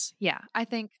 Yes. Yeah. I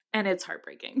think. And it's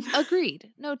heartbreaking.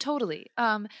 Agreed. No, totally.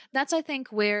 That's, I think,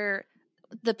 where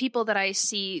the people that I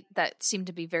see that seem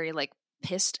to be very like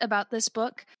pissed about this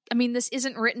book. I mean, this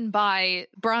isn't written by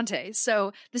Bronte.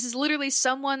 So this is literally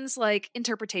someone's like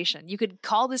interpretation. You could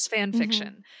call this fan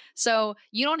fiction. So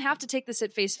you don't have to take this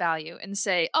at face value and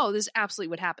say, oh, this is absolutely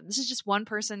what happened. This is just one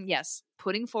person, yes,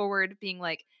 putting forward, being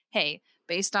like, hey,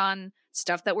 based on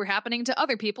stuff that were happening to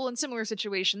other people in similar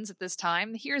situations at this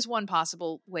time, here's one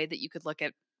possible way that you could look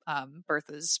at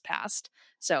Bertha's past.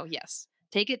 So yes,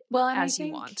 take it as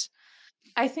you want.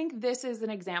 I think this is an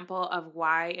example of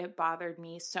why it bothered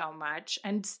me so much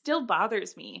and still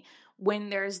bothers me when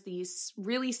there's these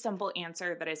really simple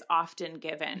answer that is often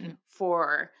given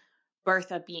for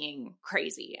Bertha being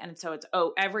crazy. And so it's,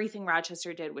 everything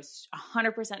Rochester did was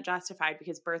 100% justified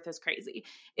because Bertha's crazy.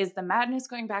 Is the madness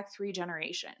going back 3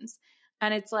 generations?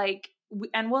 And it's like,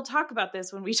 and we'll talk about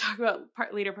this when we talk about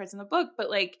later parts in the book, but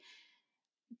like,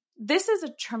 this is a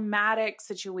traumatic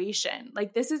situation.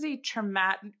 Like, this is a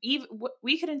traumatic,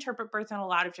 we could interpret Bertha in a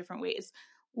lot of different ways.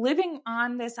 Living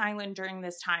on this island during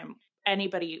this time,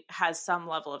 anybody has some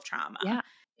level of trauma. Yeah.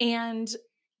 And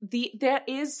there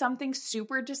is something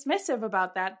super dismissive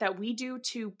about that we do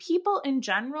to people in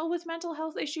general with mental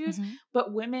health issues,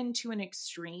 but women to an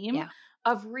extreme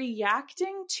of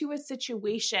reacting to a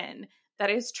situation that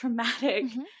is traumatic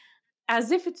Mhm.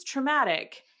 as if it's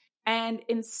traumatic. And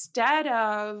instead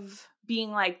of being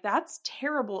like, that's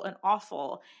terrible and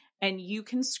awful, and you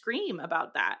can scream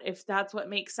about that if that's what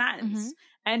makes sense. Mhm.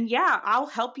 And yeah, I'll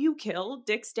help you kill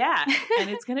Dick's dad and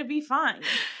it's going to be fine.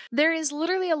 There is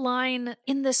literally a line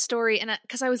in this story, and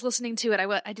because I was listening to it,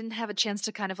 I didn't have a chance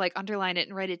to kind of like underline it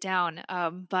and write it down.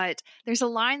 But there's a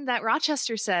line that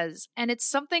Rochester says, and it's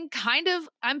something kind of,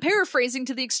 I'm paraphrasing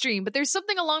to the extreme, but there's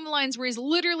something along the lines where he's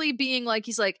literally being like,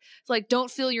 he's like,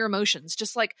 don't feel your emotions,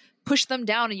 just like push them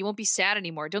down and you won't be sad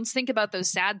anymore. Don't think about those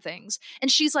sad things.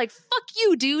 And she's like, fuck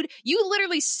you, dude. You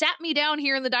literally sat me down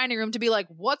here in the dining room to be like,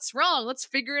 what's wrong? Let's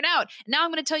figure it out. And now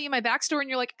I'm going to tell you my backstory. And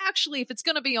you're like, actually, if it's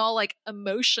going to be all like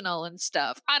emotional and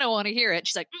stuff, I don't want to hear it.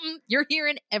 She's like, you're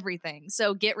hearing everything.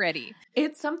 So get ready.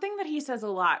 It's something that he says a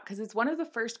lot because it's one of the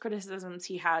first criticisms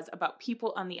he has about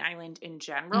people on the island in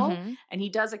general. Mhm. And he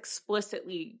does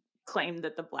explicitly claim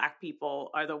that the Black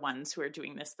people are the ones who are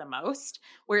doing this the most,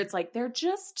 where it's like, they're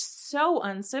just so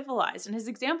uncivilized. And his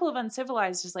example of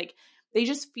uncivilized is like, they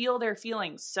just feel their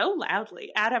feelings so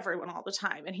loudly at everyone all the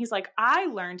time. And he's like, I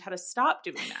learned how to stop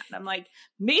doing that. And I'm like,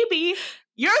 maybe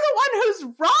you're the one who's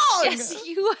wrong. Yes,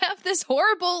 you have this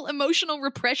horrible emotional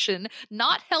repression.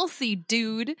 Not healthy,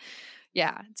 dude.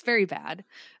 Yeah, it's very bad.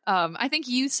 I think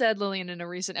you said, Lillian, in a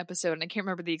recent episode, and I can't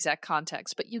remember the exact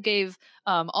context, but you gave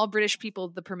all British people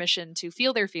the permission to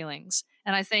feel their feelings.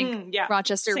 And I think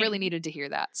Rochester really needed to hear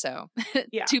that. So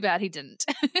too bad he didn't.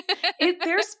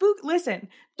 They're spooky. Listen,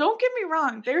 don't get me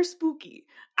wrong. They're spooky.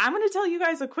 I'm going to tell you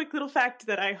guys a quick little fact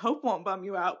that I hope won't bum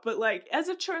you out. But like, as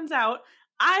it turns out,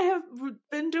 I have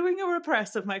been doing a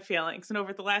repress of my feelings. And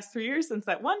over the last 3 years, since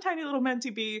that one tiny little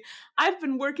mentee bee, I've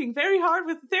been working very hard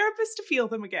with a therapist to feel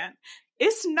them again.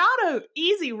 It's not an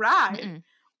easy ride,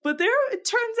 but it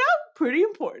turns out pretty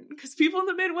important because people in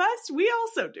the Midwest, we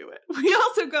also do it. We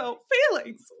also go,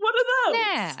 feelings, what are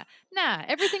those? Nah,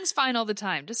 everything's fine all the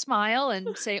time. Just smile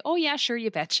and say, oh yeah, sure,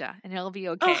 you betcha. And it'll be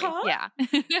okay. Yeah.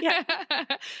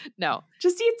 No.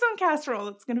 Just eat some casserole.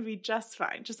 It's going to be just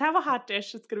fine. Just have a hot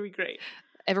dish. It's going to be great.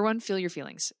 Everyone feel your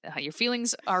feelings. Your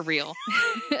feelings are real.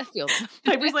 Feel them.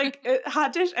 Piper's like,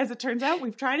 hot dish, as it turns out,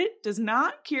 we've tried it, does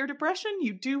not cure depression.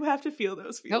 You do have to feel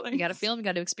those feelings. Nope, you got to feel them, you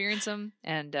got to experience them,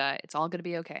 and it's all going to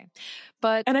be okay.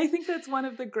 And I think that's one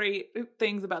of the great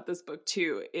things about this book,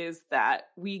 too, is that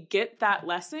we get that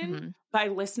lesson by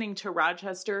listening to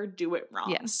Rochester do it wrong.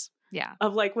 Yes. Yeah.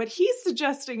 Of like, what he's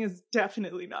suggesting is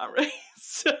definitely not right.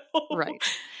 Right.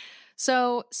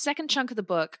 So, second chunk of the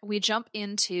book, we jump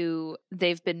into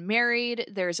they've been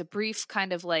married. There's a brief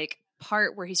kind of like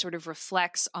part where he sort of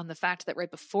reflects on the fact that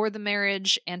right before the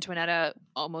marriage, Antonetta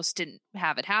almost didn't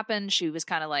have it happen. She was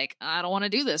kind of like, I don't want to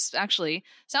do this. Actually,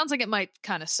 sounds like it might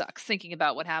kind of suck thinking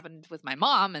about what happened with my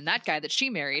mom and that guy that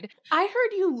she married. I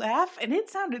heard you laugh and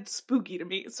it sounded spooky to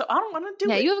me, so I don't want to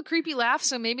do it. Yeah, you have a creepy laugh,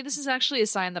 so maybe this is actually a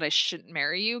sign that I shouldn't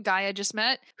marry you, guy I just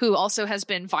met, who also has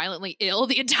been violently ill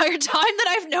the entire time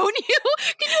that I've known you.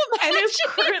 Can you imagine? And is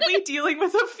currently dealing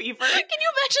with a fever. Can you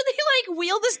imagine they like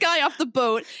wheel this guy off the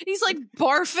boat? He's like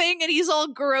barfing and he's all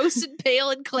gross and pale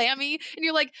and clammy. And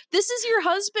you're like, this is your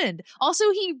husband. Also,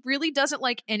 he really doesn't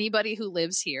like anybody who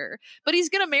lives here, but he's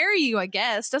going to marry you, I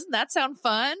guess. Doesn't that sound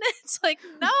fun? It's like,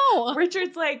 no.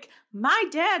 Richard's like, my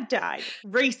dad died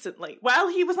recently.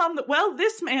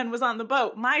 This man was on the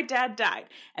boat. My dad died.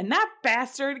 And that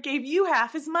bastard gave you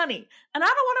half his money. And I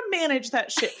don't want to manage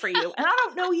that shit for you. And I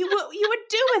don't know what you would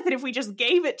do with it if we just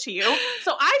gave it to you.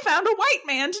 So I found a white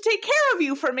man to take care of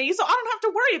you for me, so I don't have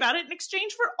to worry about it in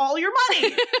exchange for all your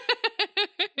money.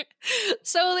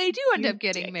 So they do end up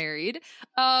getting married.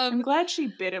 I'm glad she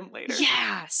bit him later.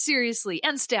 Yeah, seriously.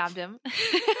 And stabbed him.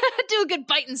 Do a good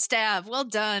bite and stab. Well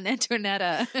done,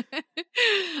 Antonetta.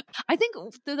 I think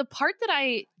the part that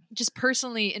I just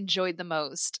personally enjoyed the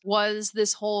most was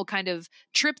this whole kind of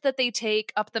trip that they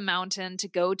take up the mountain to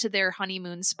go to their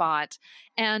honeymoon spot.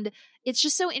 And it's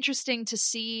just so interesting to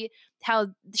see how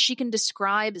she can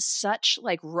describe such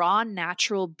like raw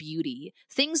natural beauty,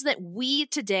 things that we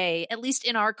today, at least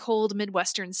in our cold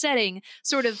Midwestern setting,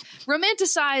 sort of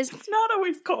romanticize. It's not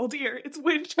always cold here. It's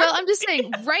winter. Well, I'm just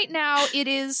saying right now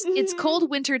it's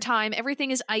cold winter time. Everything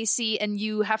is icy and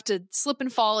you have to slip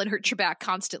and fall and hurt your back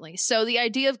constantly. So the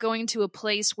idea of going to a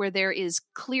place where there is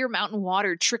clear mountain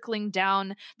water trickling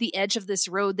down the edge of this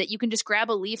road that you can just grab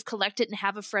a leaf, collect it, and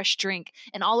have a fresh drink.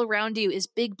 And all around you is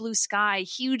big blue sky,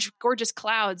 huge, gorgeous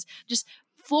clouds, just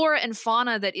flora and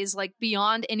fauna that is like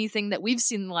beyond anything that we've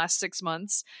seen in the last 6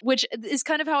 months, which is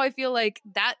kind of how I feel like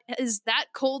that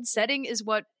cold setting is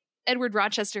what Edward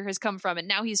Rochester has come from, and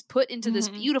now he's put into this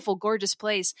beautiful, gorgeous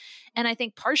place. And I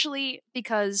think partially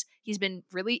because he's been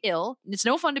really ill. It's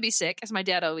no fun to be sick, as my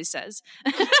dad always says.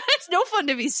 It's no fun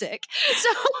to be sick. So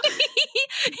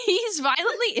he's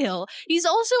violently ill. He's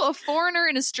also a foreigner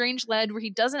in a strange land where he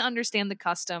doesn't understand the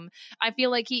custom. I feel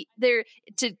like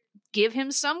to give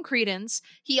him some credence,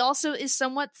 he also is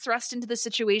somewhat thrust into the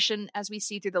situation, as we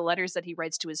see through the letters that he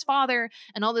writes to his father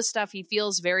and all this stuff. He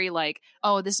feels very like,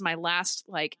 oh, this is my last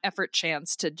like effort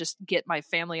chance to just get my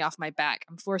family off my back.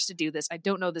 I'm forced to do this. I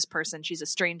don't know this person. She's a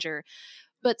stranger.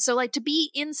 But so like to be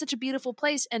in such a beautiful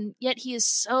place, and yet he is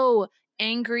so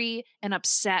angry and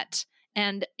upset.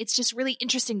 And it's just really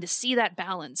interesting to see that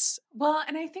balance. Well,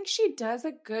 and I think she does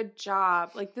a good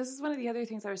job. Like, this is one of the other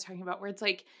things I was talking about, where it's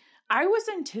like, I was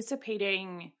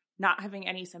anticipating not having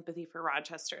any sympathy for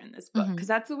Rochester in this book, because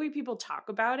that's the way people talk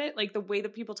about it. Like, the way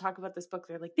that people talk about this book,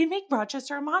 they're like, they make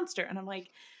Rochester a monster. And I'm like,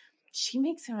 she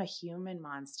makes him a human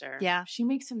monster. Yeah. She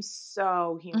makes him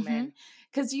so human.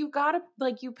 Because you gotta,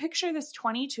 like, you picture this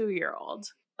 22-year-old.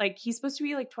 Like, he's supposed to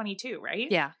be like 22, right?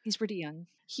 Yeah, he's pretty young.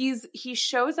 He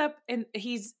shows up and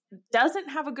doesn't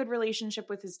have a good relationship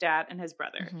with his dad and his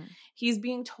brother. He's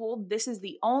being told this is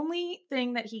the only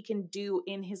thing that he can do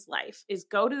in his life is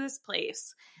go to this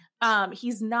place.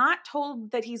 He's not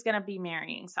told that he's going to be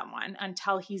marrying someone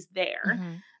until he's there.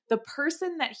 The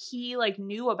person that he like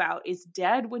knew about is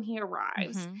dead when he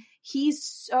arrives. He's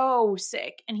so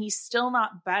sick and he's still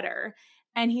not better.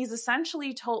 And he's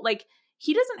essentially told, like,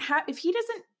 if he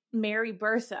doesn't marry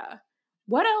Bertha,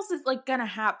 what else is like gonna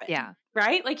happen? Yeah.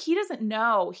 Right? Like, he doesn't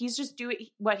know. He's just doing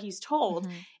what he's told.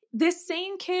 This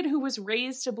same kid who was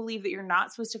raised to believe that you're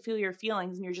not supposed to feel your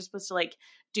feelings and you're just supposed to like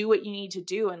do what you need to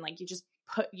do. And like, you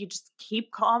just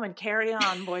keep calm and carry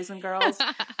on, boys and girls.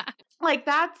 Like,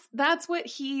 that's what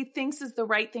he thinks is the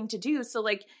right thing to do. So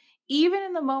like, even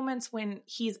in the moments when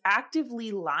he's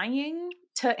actively lying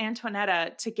to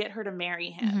Antonetta to get her to marry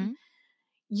him,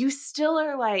 you still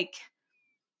are like,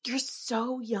 you're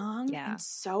so young and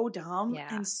so dumb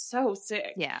and so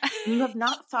sick. Yeah. You have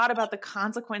not thought about the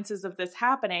consequences of this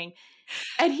happening.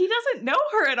 And he doesn't know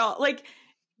her at all. Like,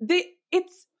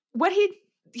 it's what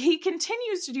he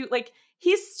continues to do. Like,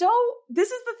 this is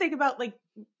the thing about like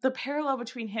the parallel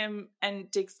between him and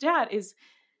Dick's dad is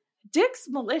Dick's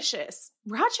malicious.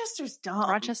 Rochester's dumb.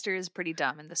 Rochester is pretty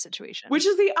dumb in this situation. Which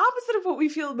is the opposite of what we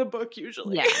feel in the book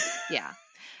usually. Yeah. Yeah.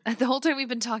 The whole time we've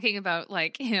been talking about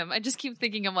like him, I just keep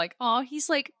thinking, I'm like, oh, he's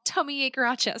like tummy ache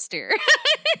Rochester.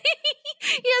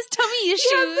 He has tummy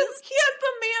issues. He has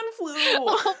the man flu.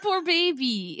 Oh, poor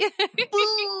baby.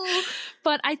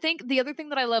 But I think the other thing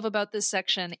that I love about this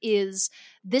section is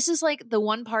this is like the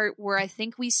one part where I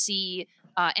think we see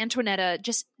Antonetta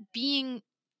just being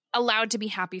allowed to be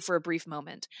happy for a brief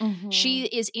moment. She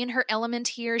is in her element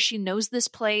here. She knows this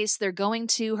place. They're going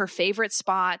to her favorite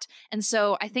spot. And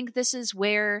so I think this is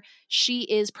where she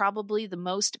is probably the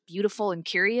most beautiful and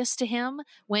curious to him,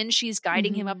 when she's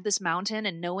guiding him up this mountain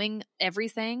and knowing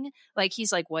everything. Like,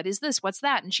 he's like, what is this? What's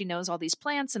that? And she knows all these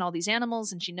plants and all these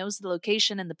animals, and she knows the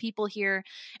location and the people here.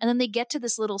 And then they get to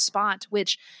this little spot,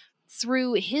 which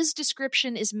through his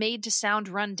description is made to sound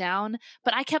run down.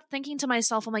 But I kept thinking to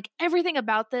myself, I'm like, everything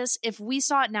about this, if we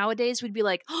saw it nowadays, we'd be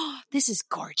like, oh, this is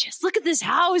gorgeous. Look at this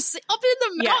house up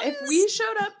in the mountains. Yeah, if we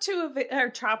showed up to a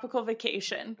tropical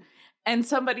vacation and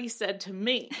somebody said to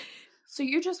me, so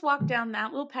you just walk down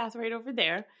that little path right over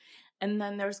there, and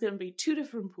then there's going to be 2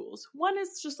 different pools. One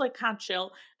is just like kind of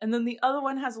chill, and then the other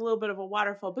one has a little bit of a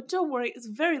waterfall. But don't worry, it's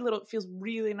very little. It feels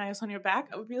really nice on your back.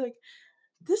 I would be like,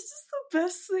 this is the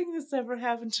best thing that's ever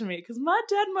happened to me, because my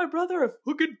dad and my brother are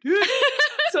fucking dead.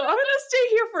 So I'm going to stay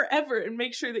here forever and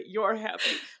make sure that you're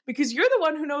happy, because you're the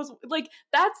one who knows. Like,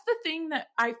 that's the thing that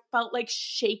I felt like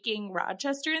shaking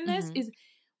Rochester in this, is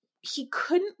he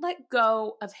couldn't let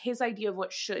go of his idea of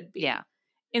what should be. Yeah.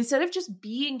 Instead of just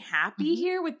being happy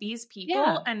here with these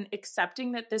people and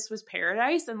accepting that this was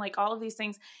paradise and like all of these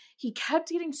things, he kept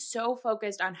getting so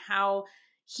focused on how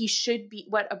he should be,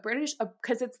 what a British,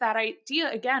 because it's that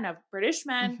idea again of British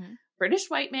men, British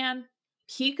white man,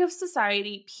 peak of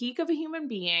society, peak of a human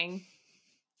being.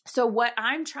 So what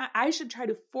I should try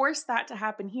to force that to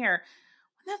happen here,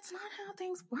 when that's not how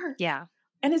things work. Yeah.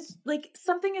 And it's like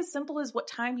something as simple as what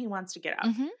time he wants to get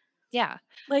up. Yeah.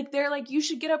 Like, they're like, you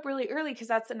should get up really early because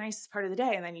that's the nicest part of the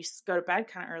day. And then you go to bed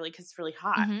kind of early because it's really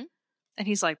hot. And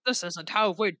he's like, this isn't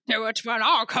how we do it when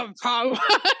I come home.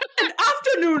 An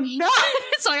afternoon nap.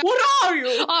 It's like, what are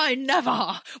you? I never.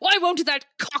 Why won't that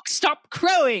cock stop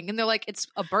crowing? And they're like, it's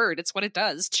a bird. It's what it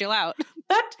does. Chill out.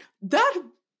 That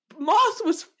moth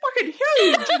was fucking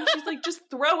huge. And she's like, just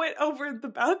throw it over the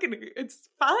balcony. It's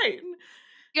fine.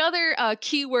 The other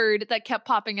keyword that kept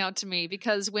popping out to me,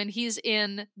 because when he's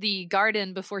in the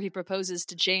garden before he proposes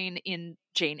to Jane in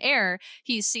Jane Eyre,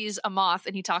 he sees a moth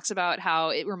and he talks about how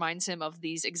it reminds him of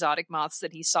these exotic moths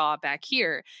that he saw back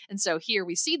here. And so here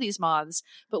we see these moths,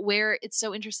 but where it's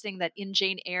so interesting that in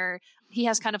Jane Eyre, he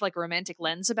has kind of like a romantic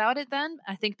lens about it then.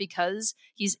 I think because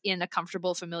he's in a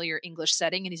comfortable, familiar English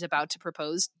setting and he's about to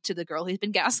propose to the girl he's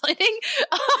been gaslighting.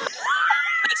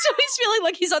 So he's feeling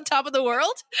like he's on top of the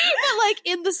world. But like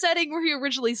in the setting where he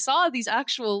originally saw these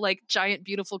actual like giant,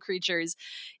 beautiful creatures,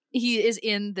 he is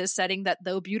in this setting that,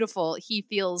 though beautiful, he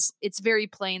feels it's very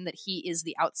plain that he is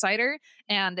the outsider.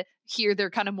 And here they're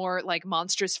kind of more like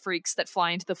monstrous freaks that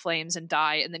fly into the flames and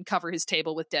die and then cover his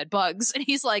table with dead bugs. And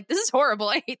he's like, this is horrible.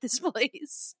 I hate this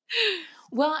place.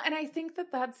 Well, and I think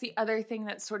that that's the other thing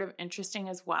that's sort of interesting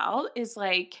as well, is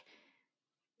like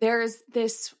there's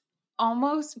this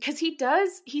almost, because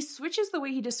he switches the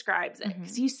way he describes it,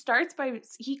 because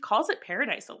he calls it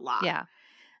paradise a lot. Yeah.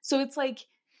 So it's like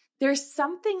there's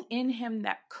something in him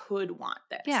that could want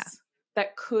this,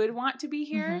 that could want to be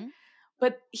here,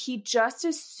 but he just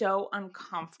is so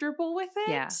uncomfortable with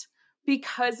it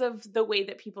because of the way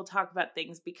that people talk about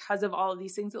things, because of all of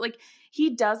these things that like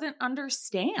he doesn't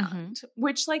understand,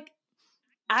 which like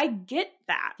I get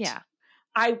that. Yeah.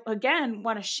 I, again,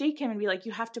 want to shake him and be like,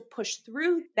 you have to push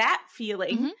through that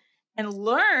feeling and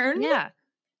learn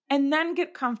and then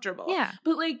get comfortable. Yeah.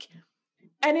 But like,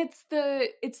 and it's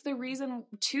the reason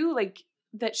too, like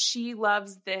that she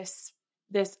loves this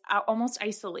almost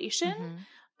isolation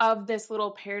of this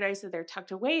little paradise that they're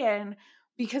tucked away in,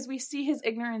 because we see his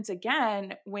ignorance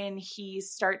again when he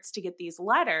starts to get these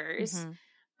letters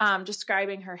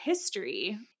describing her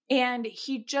history. And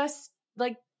he just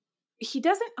like, he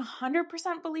doesn't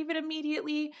 100% believe it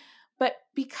immediately, but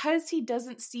because he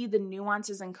doesn't see the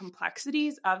nuances and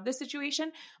complexities of the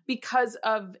situation, because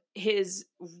of his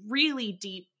really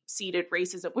deep-seated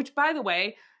racism, which, by the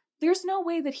way, there's no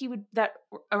way that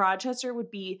Rochester would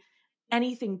be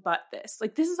anything but this.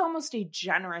 Like, this is almost a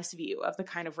generous view of the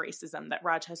kind of racism that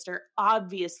Rochester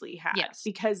obviously had,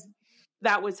 because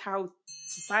that was how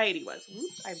society was.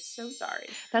 Oops, I'm so sorry.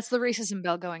 That's the racism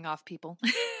bell going off, people.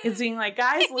 It's being like,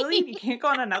 guys, Lily, you can't go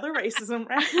on another racism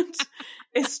rant.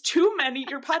 It's too many.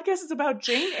 Your podcast is about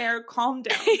Jane Eyre. Calm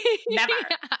down.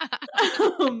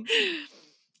 Never.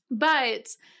 But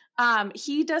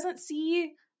he doesn't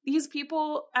see these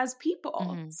people as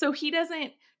people. So he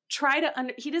doesn't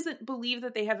he doesn't believe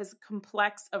that they have as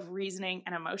complex of reasoning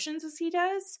and emotions as he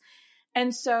does.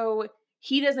 And so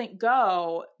he doesn't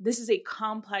go, this is a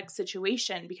complex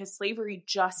situation because slavery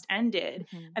just ended.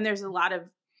 And there's a lot of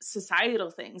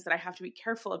societal things that I have to be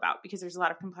careful about because there's a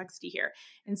lot of complexity here.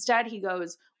 Instead, he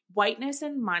goes, whiteness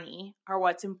and money are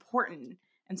what's important.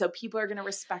 And so people are going to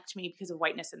respect me because of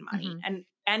whiteness and money. And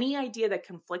any idea that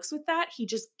conflicts with that, he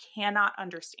just cannot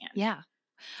understand. Yeah.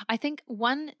 I think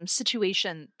one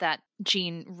situation that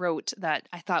Jean wrote that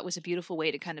I thought was a beautiful way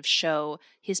to kind of show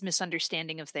his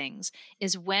misunderstanding of things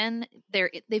is when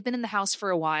they've been in the house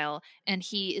for a while and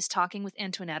he is talking with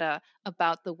Antonetta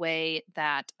about the way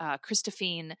that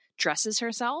Christophine dresses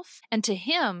herself. And to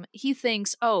him, he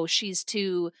thinks, oh, she's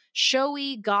too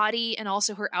showy, gaudy, and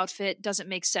also her outfit doesn't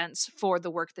make sense for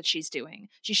the work that she's doing.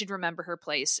 She should remember her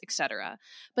place, etc.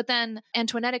 But then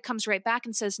Antonetta comes right back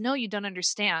and says, no, you don't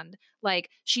understand. Like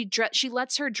she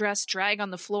lets her dress drag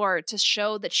on the floor to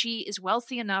show that she is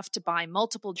wealthy enough to buy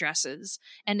multiple dresses.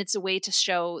 And it's a way to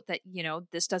show that, you know,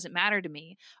 this doesn't matter to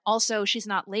me. Also, she's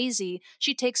not lazy.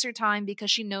 She takes her time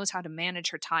because she knows how to manage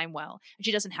her time well. And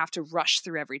she doesn't have to rush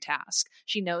through every task.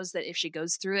 She knows that if she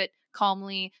goes through it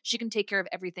calmly, she can take care of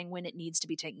everything when it needs to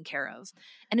be taken care of.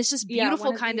 And it's just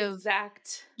beautiful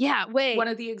One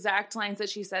of the exact lines that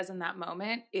she says in that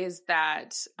moment is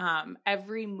that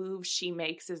every move she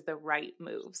makes is the right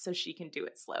move, so she can do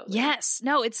it slowly. Yes.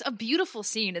 No, it's a beautiful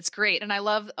scene. It's great. And I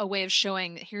love a way of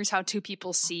showing here's how two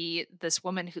people see this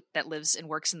woman that lives and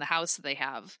works in the house that they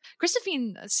have.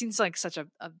 Christophine seems like such a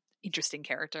interesting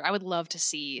character. I would love to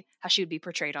see how she would be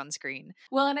portrayed on screen.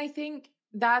 Well, and I think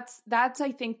that's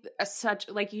I think such,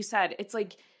 like you said, it's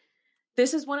like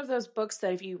this is one of those books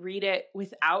that if you read it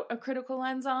without a critical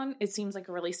lens on, it seems like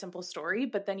a really simple story,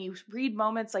 but then you read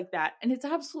moments like that and it's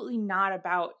absolutely not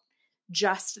about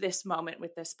just this moment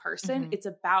with this person. It's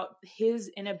about his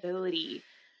inability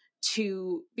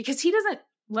to, because he doesn't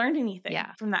learn anything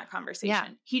from that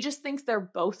conversation. He just thinks they're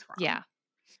both wrong.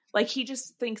 Like he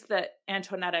just thinks that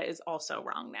Antonetta is also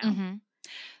wrong now.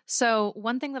 So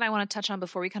one thing that I want to touch on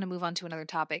before we kind of move on to another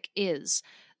topic is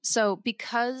So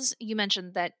because you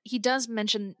mentioned that he does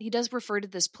refer to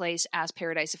this place as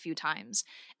paradise a few times.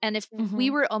 And if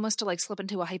we were almost to like slip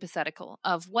into a hypothetical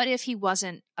of what if he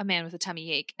wasn't a man with a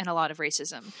tummy ache and a lot of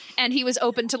racism and he was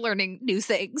open to learning new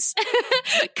things,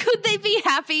 could they be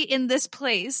happy in this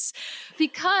place?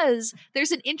 Because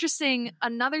there's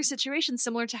another situation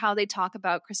similar to how they talk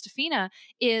about Christofina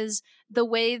is the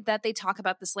way that they talk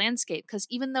about this landscape. Because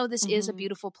even though this is a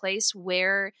beautiful place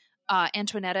where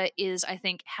Antonetta is, I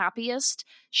think, happiest,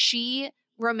 she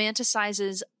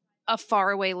romanticizes a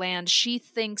faraway land. She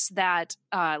thinks that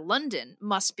London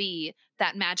must be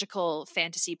that magical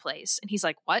fantasy place. And he's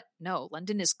like, what? No,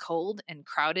 London is cold and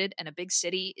crowded and a big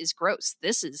city is gross.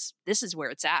 This is where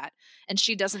it's at. And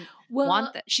she doesn't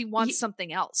want that. She wants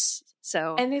something else.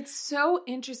 So, and it's so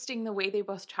interesting the way they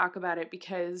both talk about it,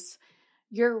 because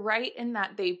you're right in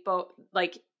that they both,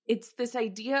 like, it's this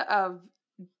idea of,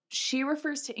 she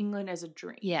refers to England as a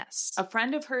dream. Yes. A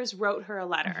friend of hers wrote her a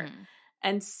letter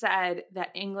and said that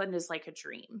England is like a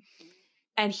dream.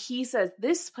 And he says,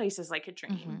 this place is like a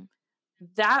dream.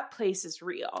 That place is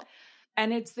real.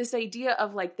 And it's this idea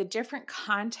of like the different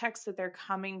contexts that they're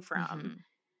coming from.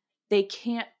 They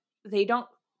don't,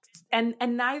 and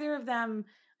neither of them,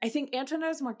 I think Antonetta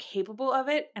is more capable of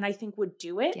it and I think would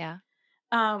do it. Yeah.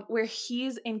 Where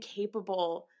he's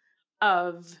incapable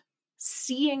of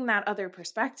seeing that other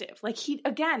perspective. Like he,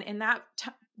 again, in that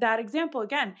example,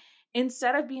 again,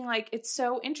 instead of being like, it's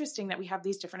so interesting that we have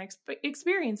these different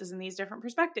experiences and these different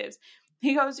perspectives,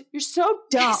 he goes, you're so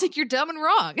dumb. He's like, you're dumb and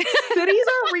wrong. Cities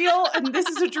are real and this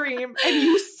is a dream and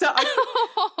you suck.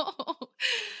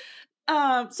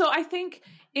 So I think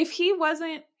if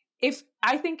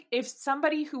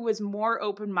somebody who was more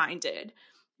open-minded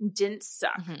didn't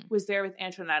suck, was there with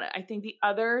Antonetta, I think the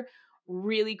other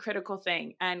really critical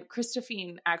thing, and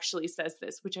Christofina actually says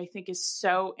this, which I think is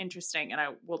so interesting, and I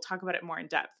will talk about it more in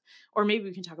depth, or maybe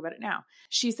we can talk about it now.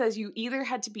 She says you either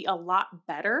had to be a lot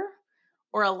better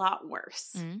or a lot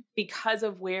worse because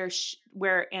of where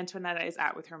Antonetta is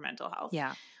at with her mental health.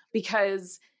 Yeah.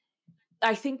 Because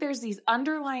I think there's these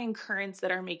underlying currents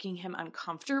that are making him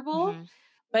uncomfortable.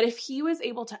 But if he was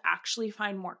able to actually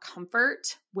find more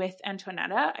comfort with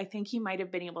Antonetta, I think he might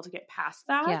have been able to get past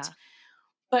that. Yeah.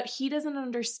 But he doesn't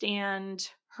understand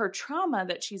her trauma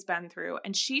that she's been through.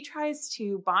 And she tries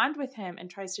to bond with him and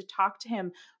tries to talk to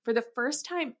him for the first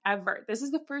time ever. This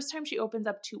is the first time she opens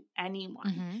up to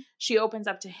anyone. She opens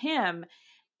up to him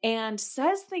and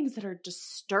says things that are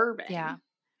disturbing. Yeah.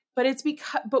 But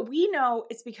we know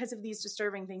it's because of these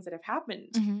disturbing things that have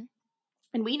happened.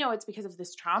 And we know it's because of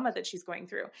this trauma that she's going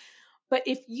through. But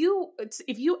if you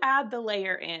add the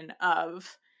layer in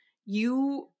of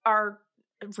you are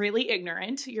really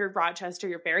ignorant, you're Rochester,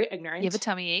 you're very ignorant. You have a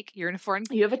tummy ache. You're in a foreign.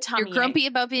 You have a tummy ache. You're grumpy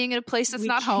about being in a place that's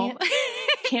not home.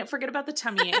 Can't forget about the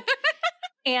tummy ache.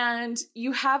 And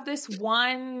you have this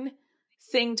one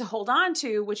thing to hold on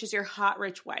to, which is your hot,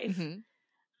 rich wife.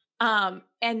 And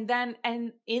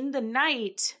in the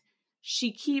night,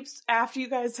 she keeps, after you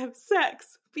guys have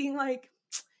sex, being like,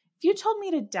 if you told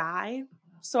me to die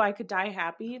so I could die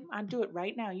happy, I'd do it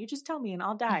right now. You just tell me and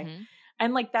I'll die.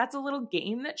 And like, that's a little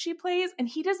game that she plays. And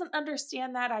he doesn't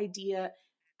understand that idea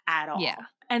at all. Yeah.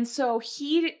 And so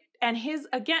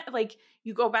again, like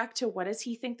you go back to what does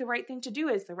he think the right thing to do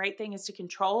is? The right thing is to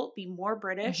control, be more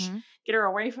British, get her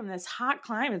away from this hot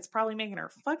climate. It's probably making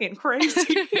her fucking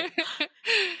crazy.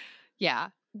 Yeah.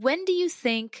 When do you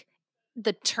think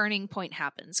the turning point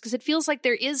happens? Because it feels like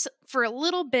there is, for a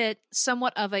little bit,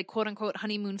 somewhat of a quote unquote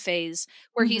honeymoon phase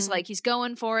where he's like, he's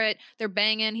going for it. They're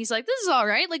banging. He's like, this is all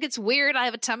right. Like, it's weird. I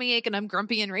have a tummy ache and I'm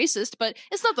grumpy and racist, but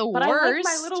it's not the worst. I like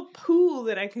my little pool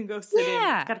that I can go sit in.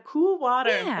 It's got cool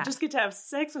water. Yeah. I just get to have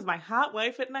sex with my hot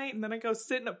wife at night and then I go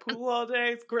sit in a pool all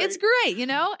day. It's great. It's great, you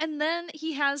know? And then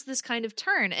he has this kind of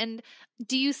turn. And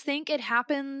do you think it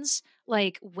happens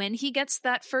like when he gets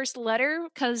that first letter?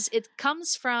 Because it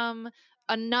comes from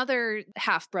another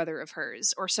half brother of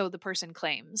hers, or so the person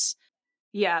claims.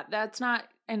 Yeah, that's not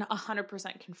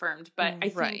 100% confirmed, but I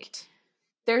think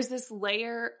there's this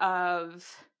layer of,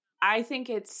 I think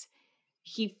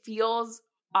he feels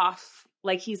off,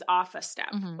 like he's off a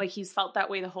step. Like he's felt that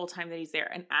way the whole time that he's there.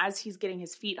 And as he's getting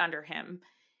his feet under him,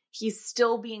 he's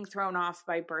still being thrown off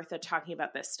by Bertha talking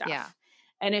about this stuff. Yeah.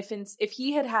 And if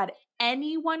he had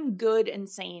anyone good and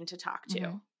sane to talk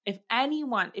to,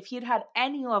 if he had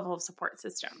any level of support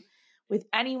system with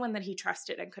anyone that he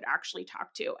trusted and could actually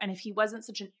talk to, and if he wasn't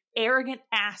such an arrogant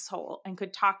asshole and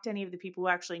could talk to any of the people who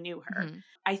actually knew her,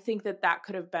 I think that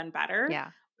could have been better. Yeah.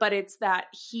 But it's that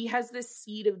he has this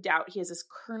seed of doubt. He has this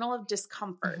kernel of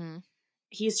discomfort.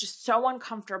 He's just so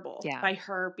uncomfortable by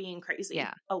her being crazy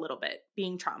a little bit,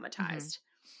 being traumatized.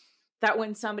 that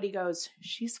when somebody goes,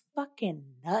 she's fucking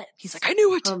nuts. He's like, I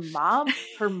knew it.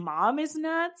 Her mom is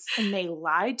nuts and they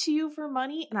lied to you for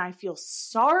money. And I feel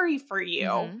sorry for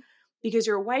you because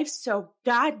your wife's so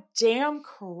goddamn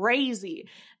crazy.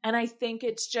 And I think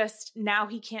it's just now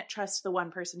he can't trust the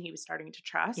one person he was starting to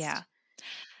trust. Yeah.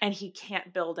 And he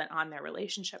can't build it on their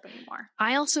relationship anymore.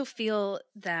 I also feel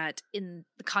that in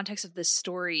the context of this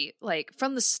story, like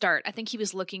from the start, I think he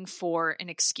was looking for an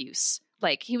excuse.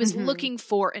 Like he was looking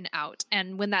for an out.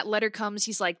 And when that letter comes,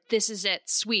 he's like, this is it.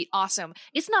 Sweet. Awesome.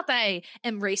 It's not that I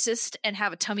am racist and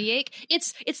have a tummy ache.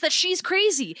 It's that she's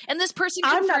crazy. And this person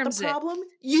confirms it. I'm not the problem.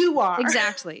 You are.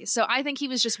 Exactly. So I think he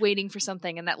was just waiting for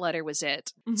something and that letter was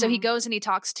it. So he goes and he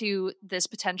talks to this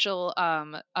potential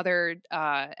other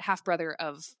half-brother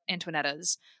of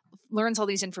Antonetta's, learns all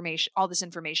this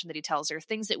information that he tells her,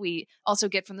 things that we also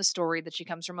get from the story, that she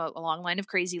comes from a long line of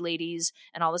crazy ladies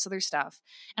and all this other stuff.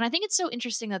 And I think it's so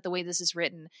interesting that the way this is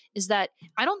written is that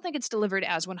I don't think it's delivered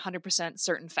as 100%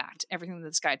 certain fact, everything that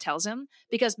this guy tells him,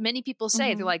 because many people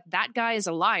say, they're like, that guy is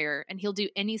a liar and he'll do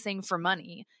anything for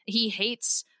money. He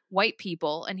hates white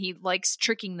people and he likes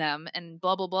tricking them and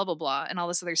blah, blah, blah, blah, blah, and all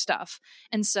this other stuff.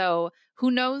 And so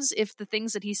who knows if the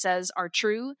things that he says are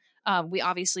true. We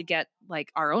obviously get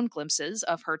like our own glimpses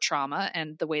of her trauma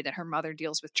and the way that her mother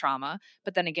deals with trauma.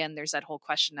 But then again, there's that whole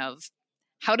question of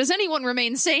how does anyone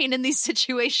remain sane in these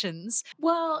situations?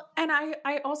 Well, and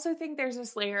I also think there's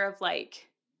this layer of like,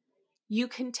 you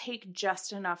can take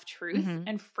just enough truth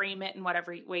and frame it in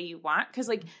whatever way you want. Cause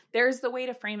like there's the way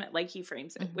to frame it like he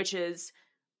frames it, which is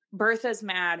Bertha's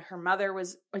mad. Her mother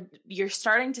was, you're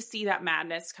starting to see that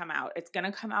madness come out. It's going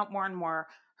to come out more and more.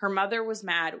 Her mother was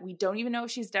mad. We don't even know if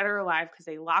she's dead or alive because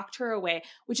they locked her away,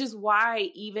 which is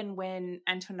why even when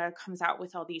Antonetta comes out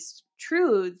with all these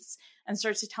truths and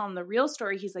starts to tell him the real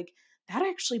story, he's like, that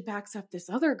actually backs up this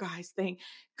other guy's thing.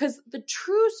 Because the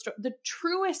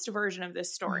truest version of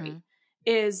this story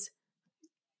is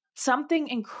something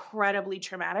incredibly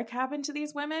traumatic happened to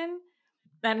these women.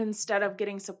 And instead of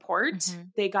getting support,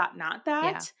 they got not that.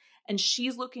 Yeah. And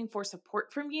she's looking for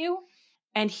support from you.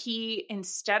 And he,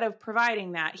 instead of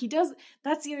providing that, he does,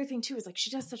 that's the other thing too, is like, she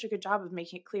does such a good job of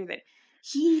making it clear that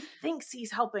he thinks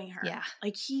he's helping her. Yeah.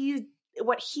 Like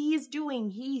what he's doing,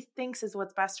 he thinks is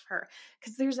what's best for her.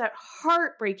 Cause there's that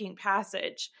heartbreaking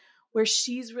passage where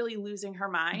she's really losing her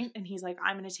mind. And he's like,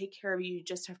 I'm going to take care of you. You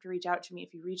just have to reach out to me.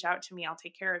 If you reach out to me, I'll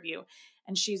take care of you.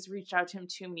 And she's reached out to him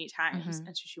too many times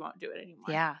and so she won't do it anymore.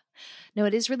 Yeah. No,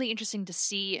 it is really interesting to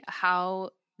see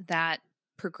how that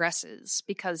progresses,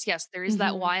 because yes, there is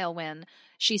that while when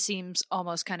she seems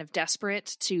almost kind of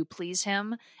desperate to please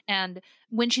him, and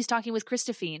when she's talking with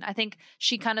Christophine, I think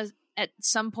she kind of at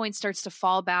some point starts to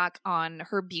fall back on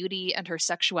her beauty and her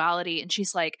sexuality, and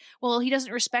she's like, well, he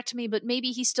doesn't respect me, but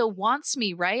maybe he still wants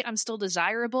me, right? I'm still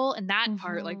desirable. And that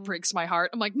part like breaks my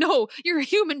heart. I'm like, no, you're a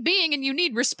human being and you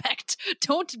need respect.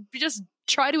 Don't just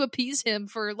try to appease him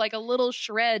for like a little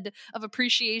shred of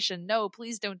appreciation. No,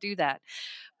 please don't do that.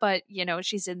 But, you know,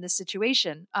 she's in this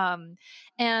situation.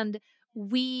 And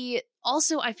we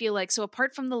also, I feel like, so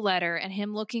apart from the letter and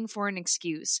him looking for an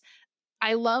excuse,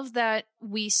 I love that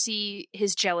we see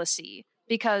his jealousy,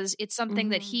 because it's something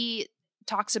that he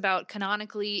talks about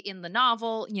canonically in the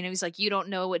novel. You know, he's like, you don't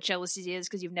know what jealousy is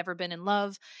because you've never been in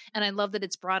love. And I love that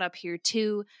it's brought up here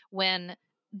too, when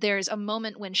there's a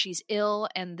moment when she's ill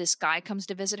and this guy comes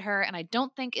to visit her. And I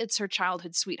don't think it's her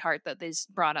childhood sweetheart that they've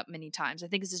brought up many times. I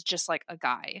think this is just like a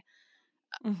guy.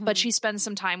 But she spends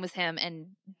some time with him, and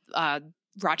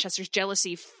Rochester's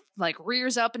jealousy like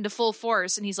rears up into full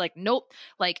force. And he's like, nope,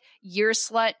 like, you're a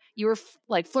slut. You were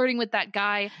like flirting with that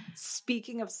guy.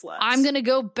 Speaking of sluts, I'm going to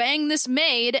go bang this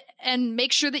maid and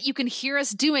make sure that you can hear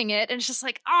us doing it. And it's just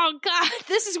like, oh God,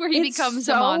 this is where he becomes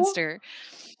a monster.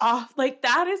 Oh, like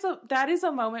that is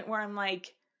a moment where I'm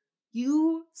like,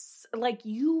 you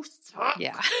suck.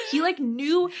 Yeah. He like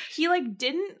knew,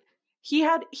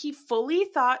 he fully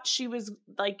thought she was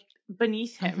like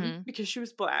beneath him because she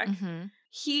was black.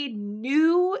 He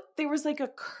knew there was like a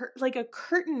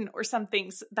curtain or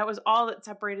something that was all that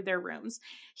separated their rooms.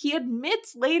 He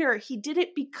admits later he did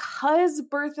it because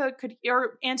Bertha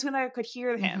or Antonetta could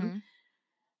hear him.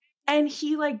 And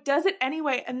he like does it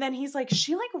anyway. And then he's like,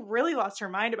 she like really lost her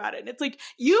mind about it. And it's like,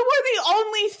 you were the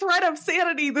only thread of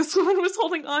sanity this woman was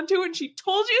holding on to. And she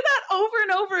told you that over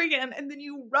and over again. And then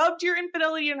you rubbed your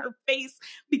infidelity in her face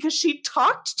because she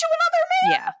talked to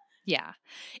another man. Yeah.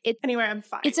 Anyway, I'm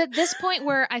fine. It's at this point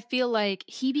where I feel like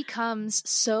he becomes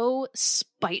so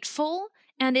spiteful,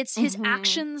 and it's his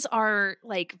actions are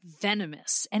like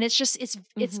venomous. And it's just,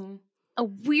 it's a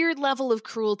weird level of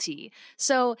cruelty.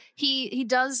 So he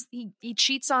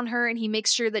cheats on her and he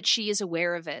makes sure that she is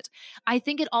aware of it. I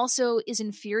think it also is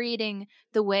infuriating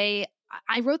the way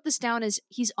I wrote this down as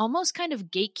he's almost kind of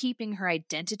gatekeeping her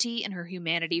identity and her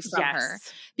humanity from her,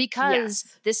 because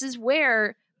this is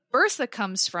where Bertha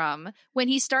comes from when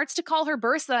he starts to call her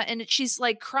Bertha, and she's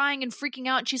like crying and freaking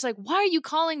out. And she's like, why are you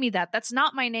calling me that? That's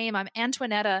not my name. I'm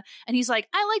Antonetta. And he's like,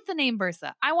 I like the name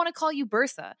Bertha. I want to call you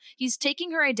Bertha. He's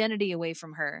taking her identity away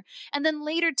from her. And then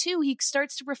later too, he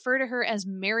starts to refer to her as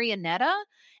Marionetta.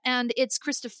 And it's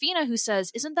Christofina who says,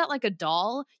 isn't that like a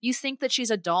doll? You think that she's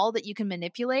a doll that you can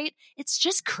manipulate? It's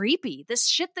just creepy. This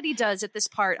shit that he does at this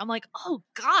part. I'm like, oh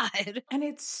God. And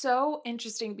it's so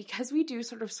interesting because we do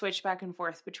sort of switch back and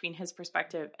forth between his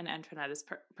perspective and Antonetta's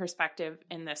perspective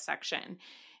in this section.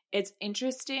 It's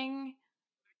interesting.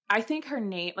 I think her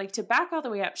name, like to back all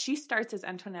the way up, she starts as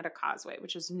Antonetta Cosway,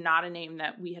 which is not a name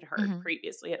that we had heard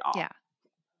previously at all. Yeah.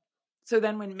 So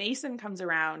then when Mason comes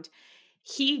around,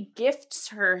 he gifts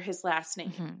her his last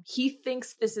name. He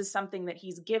thinks this is something that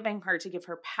he's giving her to give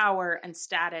her power and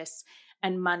status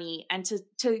and money, and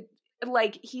to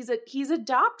like he's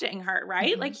adopting her,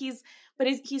 right? Like he's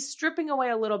stripping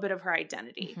away a little bit of her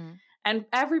identity. And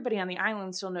everybody on the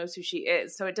island still knows who she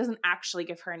is. So it doesn't actually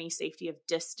give her any safety of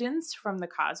distance from the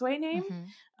Cosway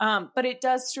name. But it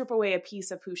does strip away a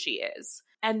piece of who she is.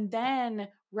 And then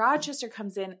Rochester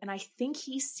comes in, and I think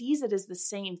he sees it as the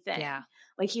same thing. Yeah.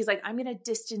 Like he's like, I'm going to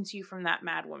distance you from that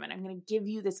mad woman. I'm going to give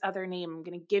you this other name. I'm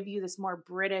going to give you this more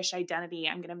British identity.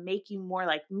 I'm going to make you more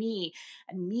like me.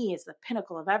 And me is the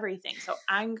pinnacle of everything. So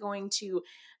I'm going to,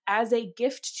 as a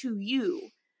gift to you,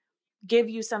 give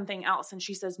you something else. And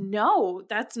she says, no,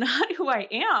 that's not who I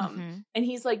am. And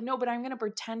he's like, no, but I'm going to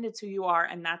pretend it's who you are.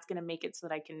 And that's going to make it so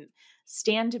that I can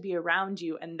stand to be around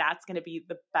you. And that's going to be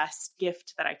the best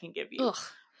gift that I can give you. Ugh.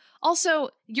 Also,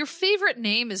 your favorite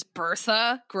name is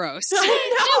Bertha. Gross.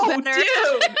 No,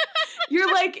 dude.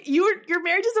 You're like, you're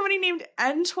married to somebody named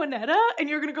Antonetta and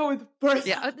you're going to go with Bertha.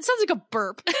 Yeah, it sounds like a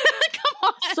burp. Come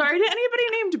on. Sorry to anybody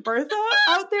named Bertha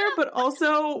out there, but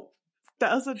also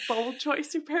that was a bold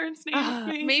choice your parents named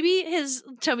me. Maybe his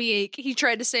tummy ache, he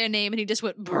tried to say a name and he just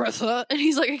went Bertha, and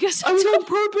he's like, I guess I was on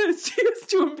purpose. He was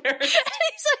too embarrassed. And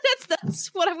he's like, that's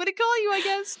what I'm gonna call you, I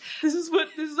guess.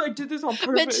 I did this on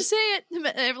purpose. Meant to say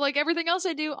it. Like everything else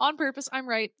I do on purpose, I'm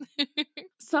right.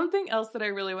 Something else that I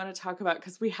really want to talk about,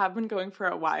 because we have been going for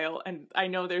a while and I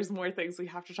know there's more things we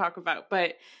have to talk about,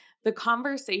 but the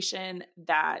conversation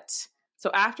so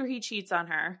after he cheats on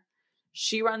her,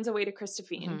 she runs away to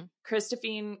Christofine.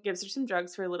 Christofine gives her some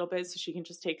drugs for a little bit so she can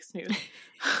just take a snooze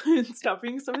and stop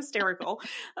being so hysterical.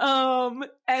 And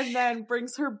then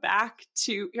brings her back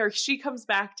she comes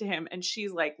back to him and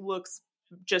she's like, looks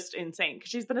just insane because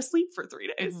she's been asleep for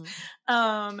 3 days.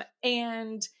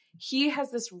 And he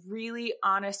has this really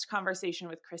honest conversation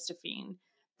with Christofine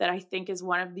that I think is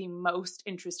one of the most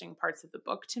interesting parts of the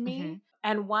book to me.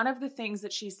 And one of the things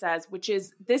that she says, which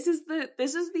is, this is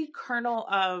the kernel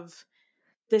of,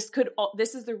 this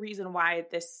is the reason why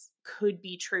this could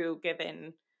be true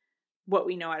given what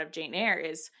we know out of Jane Eyre,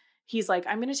 is he's like,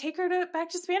 I'm going to take her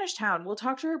back to Spanish Town. We'll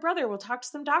talk to her brother. We'll talk to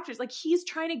some doctors. Like he's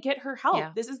trying to get her help.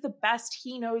 Yeah. This is the best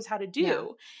he knows how to do. Yeah.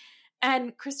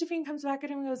 And Christofine comes back at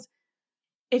him and goes,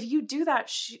 if you do that,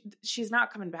 she's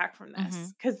not coming back from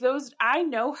this. Because I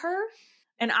know her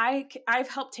and I've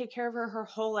helped take care of her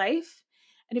whole life.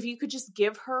 And if you could just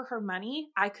give her money,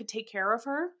 I could take care of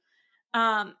her.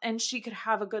 And she could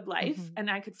have a good life and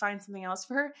I could find something else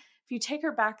for her. If you take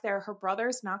her back there, her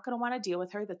brother's not going to want to deal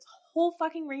with her. That's the whole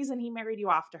fucking reason he married you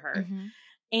off to her.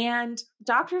 And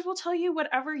doctors will tell you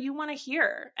whatever you want to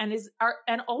hear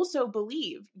and also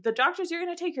believe. The doctors you're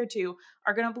going to take her to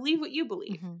are going to believe what you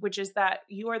believe, which is that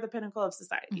you are the pinnacle of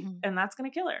society and that's going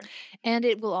to kill her. And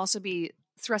it will also be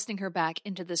thrusting her back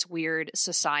into this weird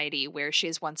society where she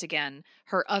is once again,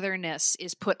 her otherness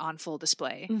is put on full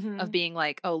display of being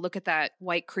like, oh, look at that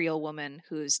white Creole woman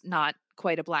who's not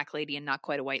quite a black lady and not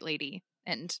quite a white lady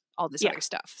and all this other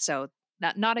stuff. So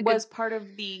not a good... Was part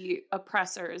of the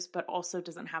oppressors, but also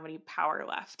doesn't have any power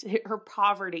left. Her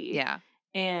poverty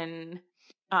and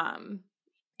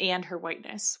her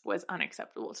whiteness was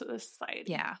unacceptable to the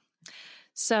society. Yeah.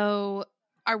 So...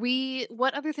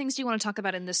 what other things do you want to talk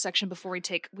about in this section before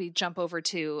we jump over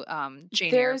to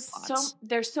Jane Eyre plots?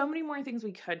 There's so many more things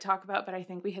we could talk about, but I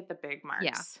think we hit the big marks.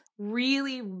 Yeah.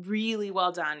 Really, really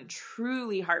well done.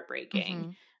 Truly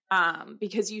heartbreaking.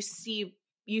 Because you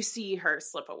see her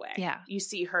slip away. Yeah. You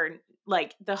see her,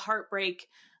 like, the heartbreak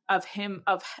of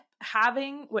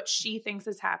having what she thinks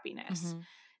is happiness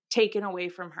taken away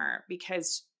from her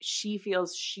because she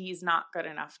feels she's not good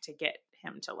enough to get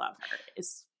him to love her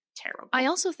is terrible. I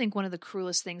also think one of the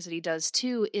cruelest things that he does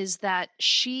too is that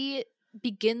she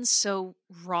begins so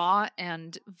raw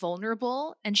and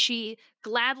vulnerable, and she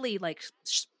gladly like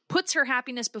puts her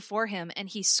happiness before him, and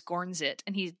he scorns it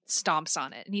and he stomps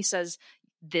on it and he says,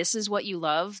 "This is what you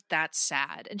love? That's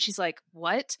sad." And she's like,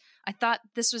 "What? I thought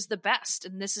this was the best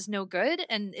and this is no good."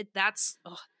 And that's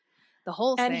the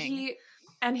whole thing.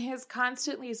 And his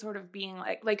constantly sort of being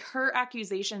like her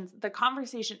accusations, the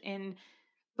conversation in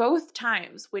both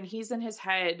times when he's in his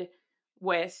head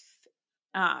with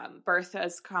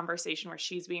Bertha's conversation where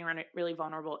she's being really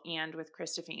vulnerable, and with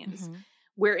Christophine's,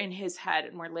 we're in his head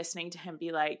and we're listening to him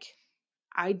be like,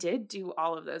 I did do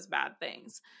all of those bad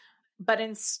things. But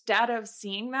instead of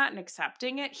seeing that and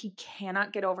accepting it, he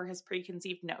cannot get over his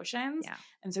preconceived notions. Yeah.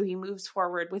 And so he moves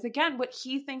forward with, again, what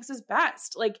he thinks is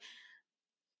best. Like,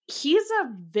 he's a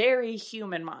very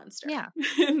human monster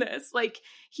in this. Like,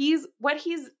 what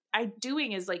he's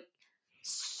doing is like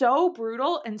so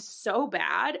brutal and so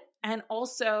bad. And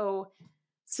also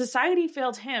society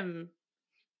failed him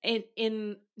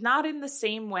in not in the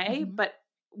same way, but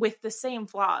with the same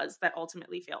flaws that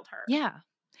ultimately failed her. Yeah.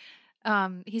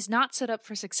 He's not set up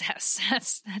for success.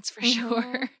 That's for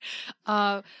sure.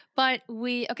 But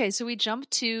we jump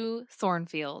to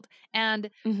Thornfield,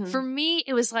 and for me,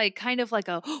 it was like kind of like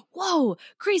a, whoa,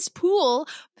 Grace Poole,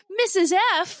 Mrs.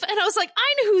 F. And I was like,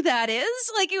 I know who that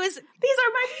is. Like, it was, these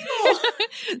are my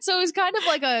people. So it was kind of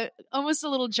like almost a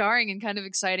little jarring and kind of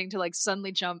exciting to like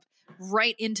suddenly jump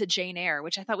right into Jane Eyre,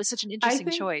 which I thought was such an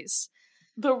interesting choice.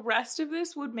 The rest of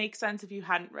this would make sense if you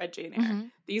hadn't read Jane Eyre.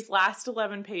 These last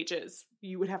 11 pages,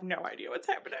 you would have no idea what's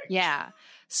happening. Yeah.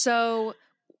 So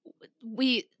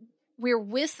we're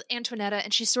with Antonetta,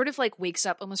 and she sort of like wakes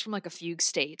up almost from like a fugue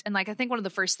state. And like, I think one of the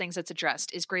first things that's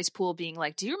addressed is Grace Poole being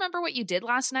like, "Do you remember what you did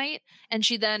last night?" And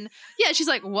she then, she's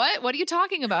like, What are you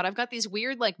talking about? I've got these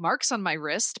weird like marks on my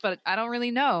wrist, but I don't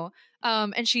really know.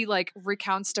 And she like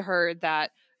recounts to her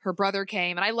that her brother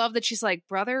came. And I love that she's like,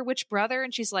 "Brother? Which brother?"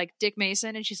 And she's like, "Dick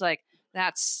Mason." And she's like,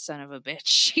 "That son of a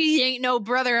bitch. He ain't no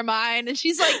brother of mine." And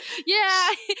she's like, "Yeah,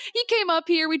 he came up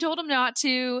here. We told him not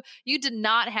to. You did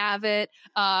not have it."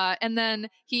 And then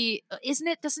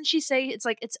doesn't she say it's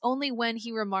like, it's only when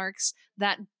he remarks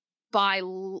that by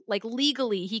like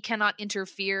legally he cannot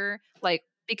interfere, like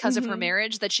because of her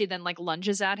marriage, that she then like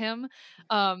lunges at him.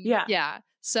 Yeah.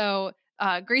 So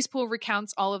Grace Poole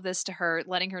recounts all of this to her,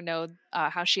 letting her know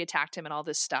how she attacked him and all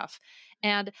this stuff.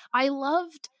 And I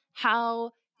loved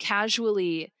how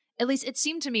casually, at least it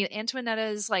seemed to me,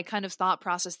 Antoinetta's like kind of thought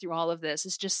process through all of this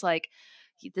is just like,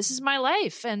 this is my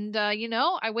life. And,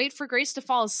 I wait for Grace to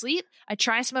fall asleep. I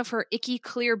try some of her icky,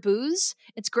 clear booze.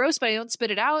 It's gross, but I don't spit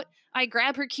it out. I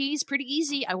grab her keys pretty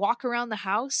easy. I walk around the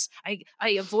house. I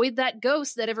avoid that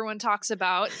ghost that everyone talks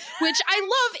about, which I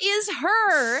love is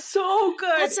her. So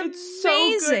good. That's it's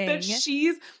amazing. So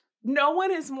good that no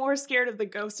one is more scared of the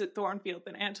ghost at Thornfield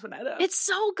than Antonetta. It's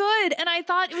so good. And I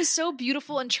thought it was so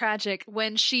beautiful and tragic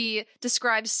when she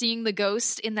describes seeing the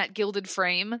ghost in that gilded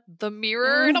frame, the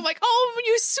mirror. And I'm like, oh,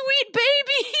 you sweet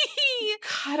baby.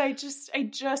 God, I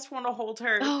just want to hold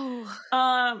her.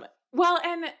 Oh. Well,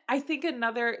 and I think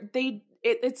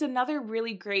it's another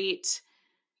really great,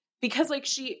 because like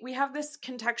we have this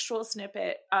contextual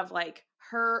snippet of like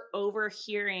her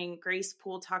overhearing Grace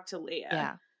Poole talk to Leah.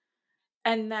 Yeah.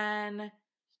 And then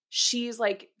she's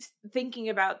like thinking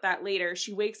about that later.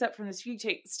 She wakes up from this fugue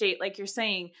state, like you're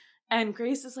saying, and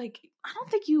Grace is like, "I don't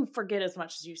think you forget as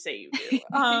much as you say you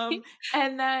do."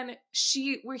 And then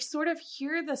we sort of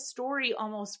hear the story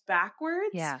almost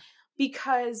backwards. Yeah.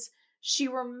 Because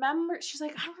she's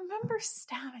like, "I remember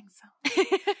stabbing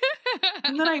someone."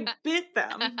 And then I bit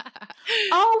them.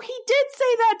 "Oh, he did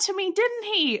say that to me, didn't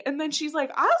he?" And then she's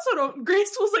like,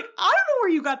 Grace was like, "I don't know where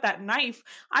you got that knife.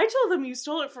 I told them you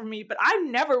stole it from me, but I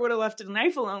never would have left a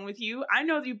knife alone with you. I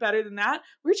know you better than that.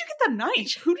 Where'd you get the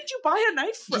knife? Who did you buy a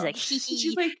knife from?"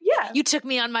 She's like, "Yeah. You took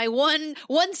me on my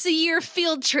once a year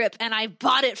field trip and I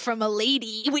bought it from a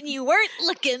lady when you weren't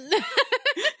looking."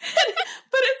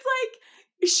 But it's like,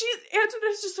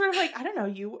 Antonetta's just sort of like, "I don't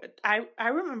know, I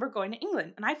remember going to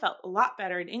England and I felt a lot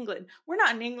better in England. We're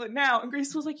not in England now." And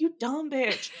Grace was like, "You dumb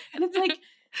bitch." And it's like,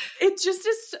 it just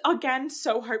is, again,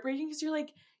 so heartbreaking because you're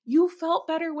like, you felt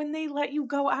better when they let you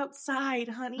go outside,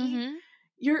 honey.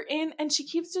 You're in, and she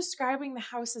keeps describing the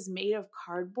house as made of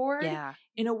cardboard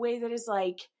in a way that is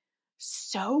like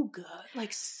so good,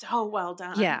 like so well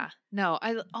done. Yeah. No,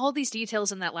 all these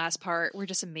details in that last part were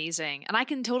just amazing. And I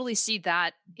can totally see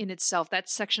that in itself. That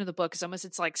section of the book is almost,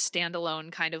 it's like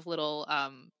standalone kind of little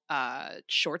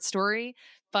short story.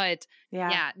 But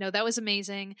no, that was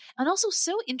amazing. And also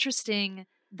so interesting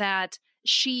that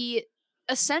she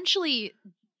essentially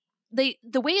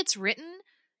the way it's written,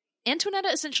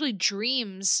 Antonetta essentially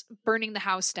dreams burning the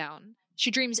house down. She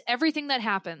dreams everything that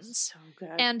happens. So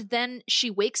good. And then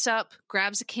she wakes up,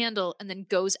 grabs a candle, and then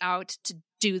goes out to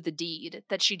do the deed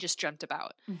that she just dreamt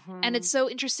about. Mm-hmm. And it's so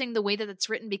interesting the way that it's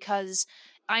written, because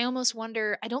I almost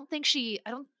wonder,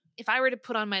 if I were to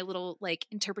put on my little like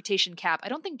interpretation cap, I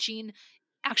don't think Jean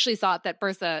actually thought that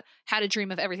Bertha had a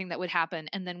dream of everything that would happen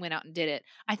and then went out and did it.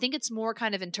 I think it's more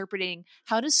kind of interpreting,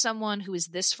 how does someone who is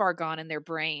this far gone in their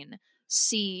brain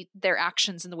see their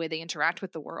actions and the way they interact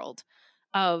with the world?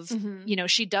 Of, you know,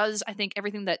 she does, I think,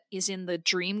 everything that is in the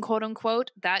dream, quote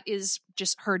unquote, that is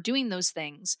just her doing those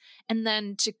things. And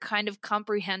then to kind of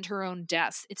comprehend her own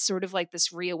death, it's sort of like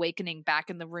this reawakening back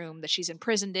in the room that she's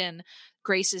imprisoned in.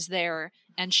 Grace is there,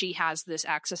 and she has this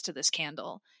access to this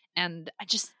candle. And I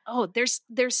just,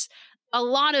 there's a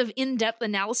lot of in-depth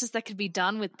analysis that could be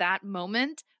done with that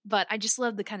moment, but I just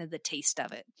love the kind of the taste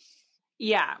of it.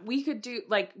 Yeah, we could do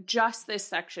like just this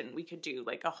section, we could do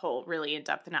like a whole really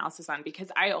in-depth analysis on,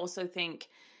 because I also think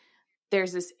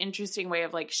there's this interesting way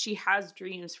of like, she has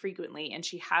dreams frequently and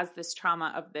she has this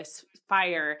trauma of this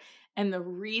fire and the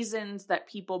reasons that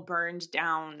people burned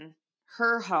down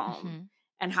her home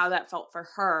and how that felt for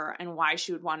her and why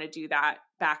she would want to do that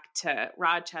back to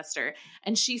Rochester.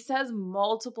 And she says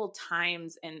multiple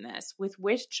times in this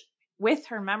with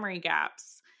her memory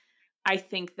gaps, I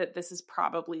think that this is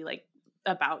probably like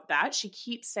about that. She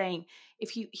keeps saying, if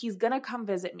he's going to come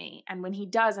visit me, and when he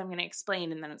does, I'm going to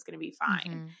explain, and then it's going to be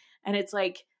fine. And it's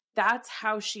like, that's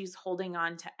how she's holding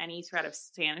on to any thread of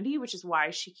sanity, which is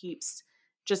why she keeps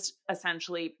just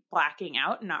essentially blacking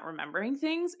out and not remembering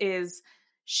things, is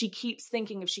she keeps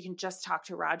thinking if she can just talk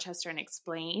to Rochester and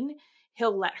explain,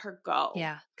 he'll let her go.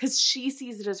 Yeah. Because she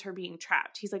sees it as her being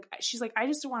trapped. She's like, I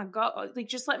just don't want to go. Like,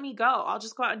 just let me go. I'll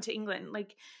just go out into England.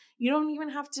 Like, you don't even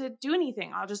have to do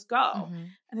anything. I'll just go.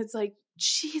 And it's like,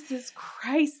 Jesus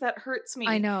Christ, that hurts me.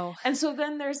 I know. And so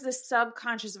then there's this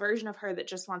subconscious version of her that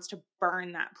just wants to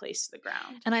burn that place to the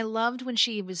ground. And I loved when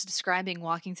she was describing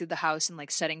walking through the house and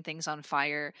like setting things on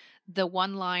fire, the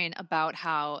one line about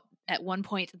how at one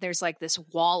point there's like this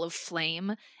wall of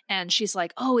flame, and she's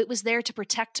like, oh, it was there to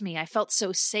protect me. I felt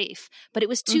so safe, but it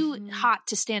was too hot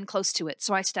to stand close to it.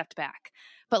 So I stepped back.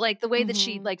 But like the way that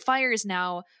she, like, fire is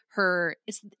now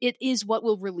it is what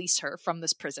will release her from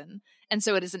this prison. And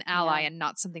so it is an ally and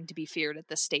not something to be feared at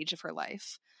this stage of her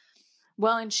life.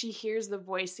 Well, and she hears the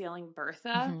voice yelling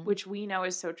Bertha, which we know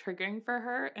is so triggering for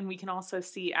her. And we can also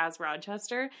see as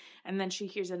Rochester. And then she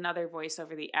hears another voice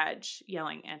over the edge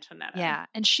yelling Antonetta. Yeah.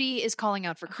 And she is calling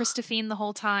out for Christophine the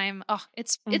whole time. Oh,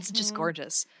 it's just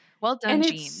gorgeous. Well done,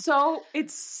 Jean.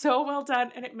 It's so well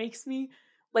done. And it makes me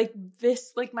like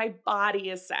this, like my body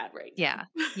is sad right now.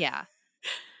 Yeah.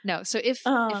 No, so if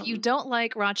you don't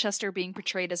like Rochester being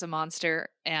portrayed as a monster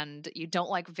and you don't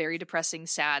like very depressing,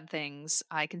 sad things,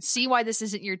 I can see why this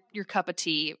isn't your cup of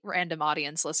tea, random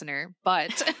audience listener,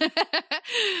 but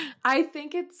I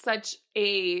think it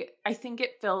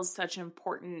fills such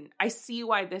important, I see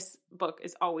why this book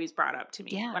is always brought up to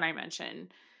me when I mention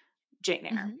Jane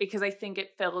Eyre, because I think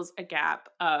it fills a gap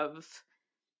of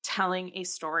telling a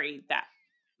story that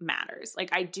matters. Like,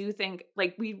 I do think,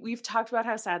 like, we've talked about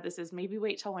how sad this is. Maybe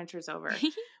wait till winter's over.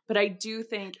 But I do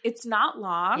think it's not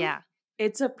long. Yeah.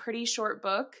 It's a pretty short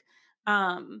book.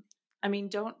 I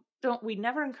mean, we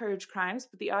never encourage crimes,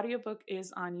 but the audiobook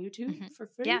is on YouTube for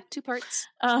free. Yeah, 2 parts.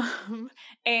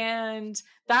 And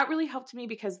that really helped me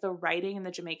because the writing and the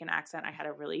Jamaican accent I had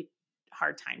a really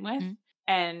hard time with.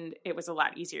 And it was a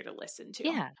lot easier to listen to.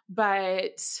 Yeah.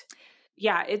 But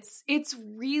yeah, it's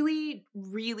really,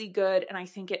 really good. And I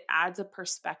think it adds a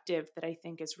perspective that I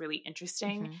think is really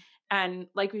interesting. And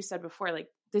like we said before, like,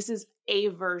 this is a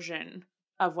version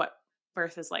of what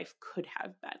Bertha's life could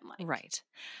have been like. Right.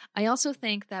 I also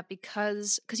think that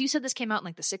because you said this came out in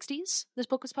like the 60s, this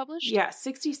book was published? Yeah,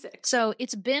 66. So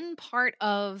it's been part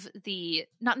of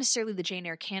not necessarily the Jane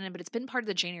Eyre canon, but it's been part of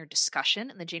the Jane Eyre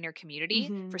discussion and the Jane Eyre community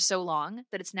for so long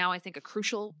that it's now, I think, a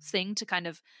crucial thing to kind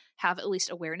of have at least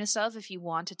awareness of if you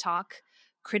want to talk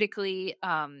critically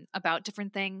about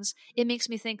different things. It makes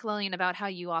me think, Lillian, about how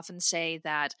you often say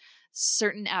that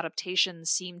certain adaptations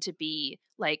seem to be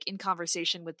like in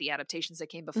conversation with the adaptations that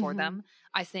came before them.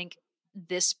 I think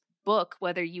this book,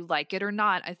 whether you like it or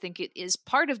not, I think it is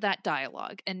part of that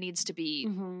dialogue and needs to be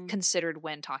considered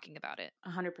when talking about it.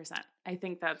 100%. I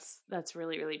think that's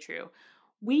really, really true.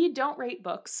 We don't rate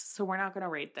books, so we're not going to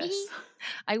rate this.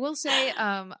 I will say,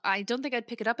 I don't think I'd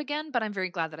pick it up again, but I'm very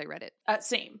glad that I read it.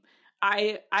 Same.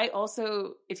 I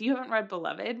also, if you haven't read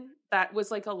Beloved, that was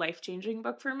like a life-changing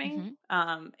book for me.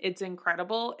 It's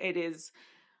incredible. It is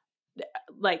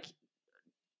like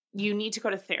you need to go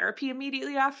to therapy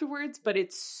immediately afterwards, but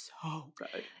it's so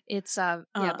good. It's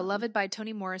Beloved by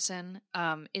Toni Morrison.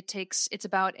 It's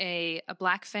about a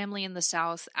Black family in the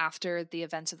South after the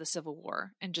events of the Civil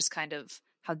War, and just kind of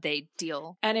how they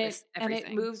deal with everything. And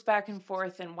it moves back and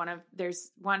forth. And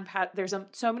there's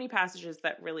so many passages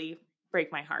that really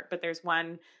break my heart, but there's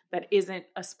one that isn't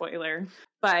a spoiler.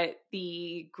 But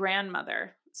the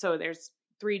grandmother, so there's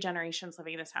 3 generations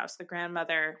living in this house. The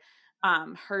grandmother,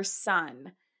 her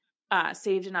son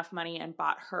saved enough money and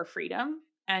bought her freedom.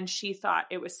 And she thought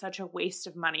it was such a waste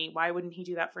of money. Why wouldn't he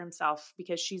do that for himself?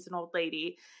 Because she's an old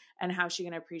lady, and how's she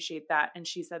going to appreciate that? And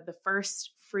she said, the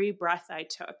first free breath I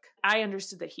took, I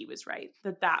understood that he was right,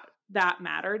 that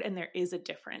mattered. And there is a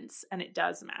difference, and it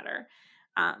does matter.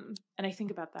 And I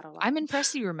think about that a lot. I'm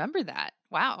impressed you remember that.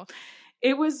 Wow.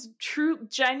 It was true.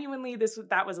 Genuinely,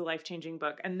 that was a life-changing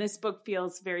book. And this book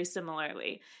feels very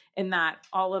similarly in that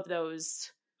all of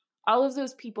those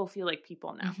people feel like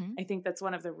people now. Mm-hmm. I think that's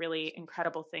one of the really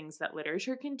incredible things that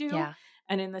literature can do. Yeah.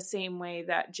 And in the same way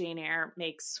that Jane Eyre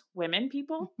makes women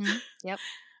people, Mm-hmm. Yep.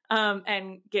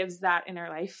 And gives that inner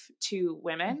life to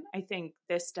women, I think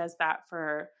this does that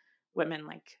for women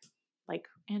like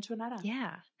Antonetta.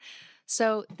 Yeah.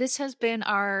 So this has been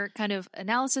our kind of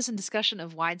analysis and discussion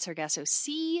of Wide Sargasso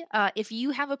Sea. If you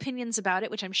have opinions about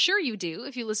it, which I'm sure you do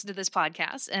if you listen to this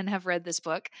podcast and have read this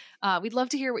book, we'd love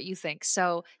to hear what you think.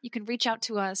 So you can reach out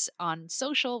to us on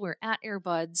social. We're at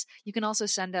Airbuds. You can also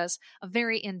send us a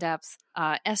very in-depth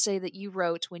essay that you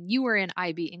wrote when you were in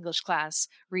IB English class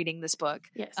reading this book.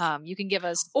 Yes. You can give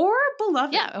us... Or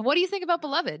Beloved. Yeah. What do you think about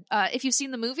Beloved? If you've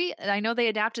seen the movie, I know they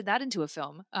adapted that into a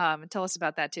film. Tell us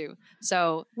about that too.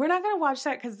 So we're not going to watch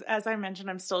that because, as I mentioned,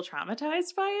 I'm still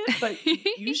traumatized by it, but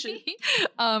you should.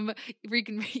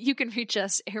 You can reach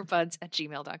us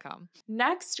airbuds@gmail.com.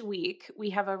 Next week, we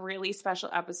have a really special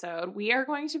episode. We are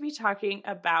going to be talking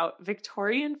about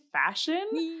Victorian fashion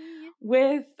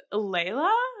with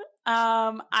Layla.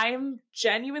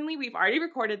 We've already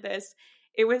recorded this.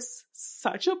 It was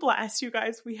such a blast, you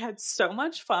guys. We had so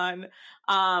much fun.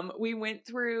 We went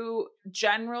through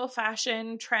general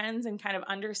fashion trends and kind of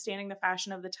understanding the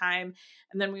fashion of the time.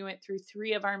 And then we went through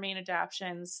 3 of our main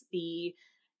adaptions, the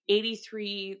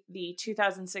 83, the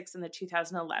 2006, and the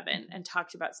 2011, and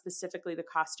talked about specifically the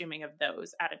costuming of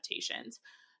those adaptations.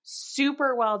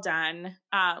 Super well done.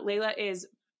 Layla is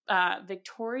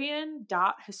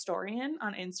Victorian.historian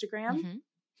on Instagram. Mm-hmm.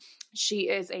 She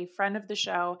is a friend of the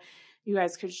show. You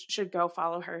guys should go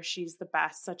follow her. She's the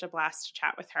best. Such a blast to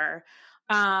chat with her.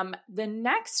 The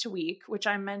next week, which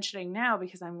I'm mentioning now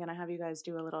because I'm going to have you guys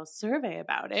do a little survey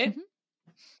about it,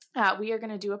 we are going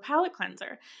to do a palette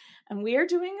cleanser. And we are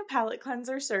doing a palette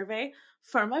cleanser survey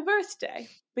for my birthday.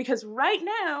 Because right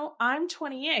now, I'm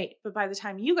 28. But by the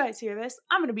time you guys hear this,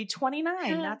 I'm going to be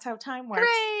 29. That's how time works.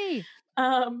 Hooray!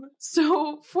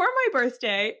 So for my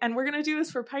birthday, and we're going to do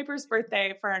this for Piper's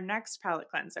birthday for our next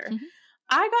palette cleanser,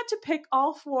 I got to pick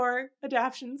all 4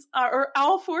 adaptions or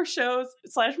all 4 shows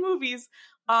 / movies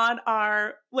on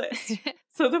our list.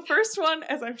 So the first one,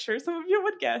 as I'm sure some of you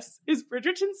would guess, is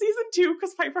Bridgerton season 2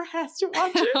 because Piper has to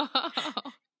watch it.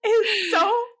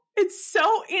 It's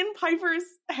so in Piper's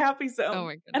happy zone. Oh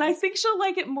my goodness. And I think she'll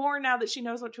like it more now that she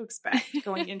knows what to expect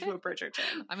going into a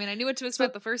Bridgerton. I mean, I knew what to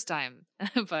expect the first time,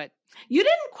 but... You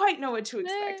didn't quite know what to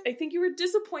expect. I think you were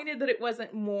disappointed that it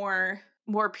wasn't more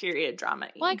period drama.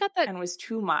 Well, I got that, and was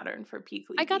too modern for peak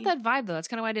Levy. I got that vibe though. That's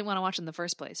kind of why I didn't want to watch it in the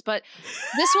first place. But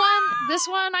this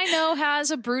one I know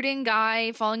has a brooding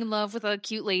guy falling in love with a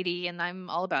cute lady, and I'm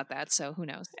all about that. So who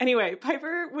knows? Anyway,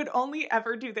 Piper would only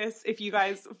ever do this if you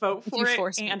guys vote for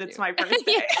it, and it's my birthday.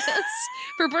 Yes,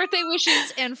 for birthday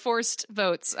wishes and forced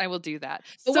votes, I will do that.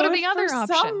 But what are the other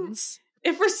options?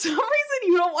 If for some reason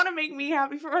you don't want to make me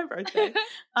happy for my birthday,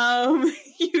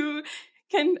 you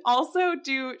can also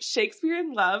do Shakespeare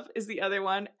in Love is the other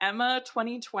one. Emma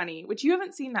 2020, which you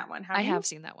haven't seen that one, have you? I have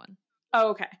seen that one. Oh,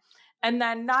 okay. And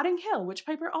then Notting Hill, which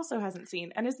Piper also hasn't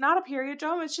seen, and is not a period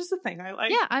drama. It's just a thing I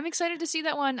like. Yeah, I'm excited to see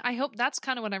that one. I hope that's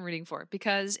kind of what I'm rooting for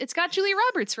because it's got Julia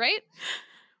Roberts, right?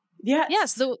 Yes.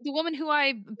 Yes, the woman who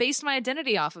I based my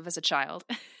identity off of as a child.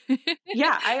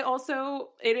 Yeah,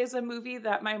 it is a movie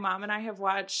that my mom and I have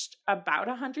watched about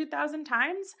 100,000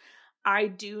 times. I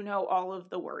do know all of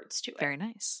the words to it. Very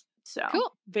nice. So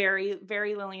cool. Very,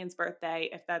 very Lillian's birthday,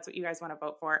 if that's what you guys want to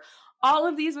vote for. All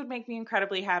of these would make me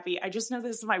incredibly happy. I just know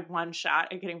this is my one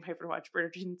shot at getting Piper to watch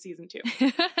Bridgerton season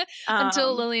 2.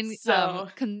 Until Lillian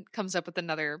comes up with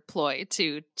another ploy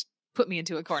to put me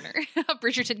into a corner, a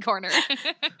Bridgerton corner.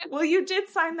 Well, you did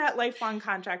sign that lifelong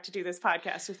contract to do this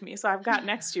podcast with me, so I've got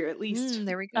next year at least.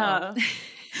 There we go.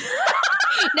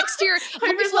 Next year,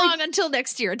 I'll be long until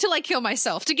next year, until I kill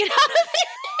myself to get out of it.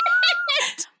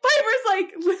 Piper's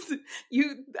like, listen,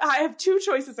 I have two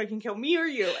choices. I can kill me or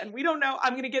you, and we don't know.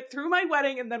 I'm going to get through my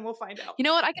wedding, and then we'll find out. You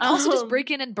know what? I can also just break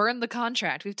in and burn the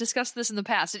contract. We've discussed this in the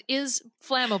past. It is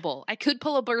flammable. I could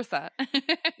pull a Bertha.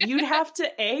 You'd have to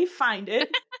A, find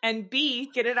it, and B,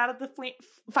 get it out of the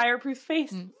fireproof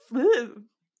face.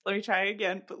 Let me try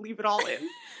again, but leave it all in.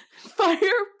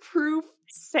 Fireproof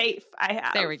safe I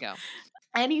have. There we go.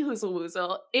 Any hoozle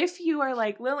woozle. If you are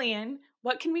like, Lillian,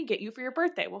 what can we get you for your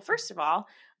birthday? Well, first of all,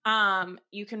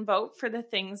 you can vote for the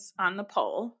things on the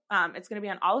poll. It's going to be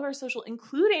on all of our social,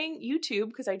 including YouTube,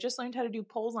 because I just learned how to do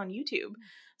polls on YouTube.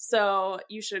 So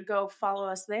you should go follow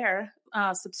us there.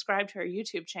 Subscribe to our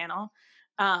YouTube channel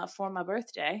for my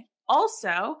birthday.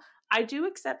 Also, I do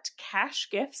accept cash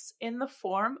gifts in the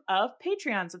form of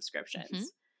Patreon subscriptions. Mm-hmm.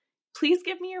 Please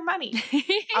give me your money.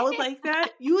 I would like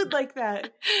that. You would like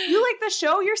that. You like the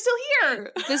show. You're still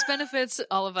here. This benefits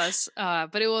all of us,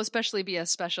 but it will especially be a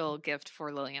special gift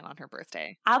for Lillian on her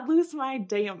birthday. I'd lose my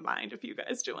damn mind if you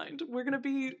guys joined. We're going to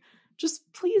be... Just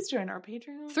please join our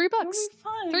Patreon. $3. It'll be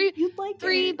fun. You'd like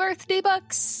 $3 birthday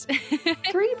bucks. 3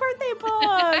 birthday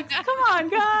bucks. Come on,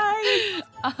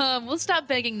 guys. We'll stop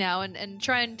begging now and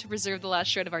trying to preserve the last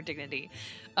shred of our dignity.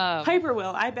 Piper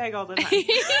will. I beg all the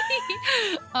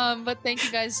time. But thank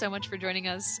you guys so much for joining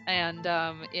us. And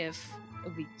if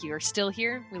you're still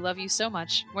here, we love you so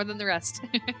much, more than the rest.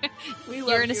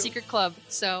 You're in a secret club.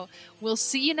 So we'll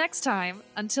see you next time.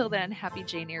 Until then, happy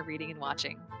Jane Eyre reading and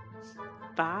watching.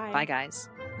 Bye. Bye, guys.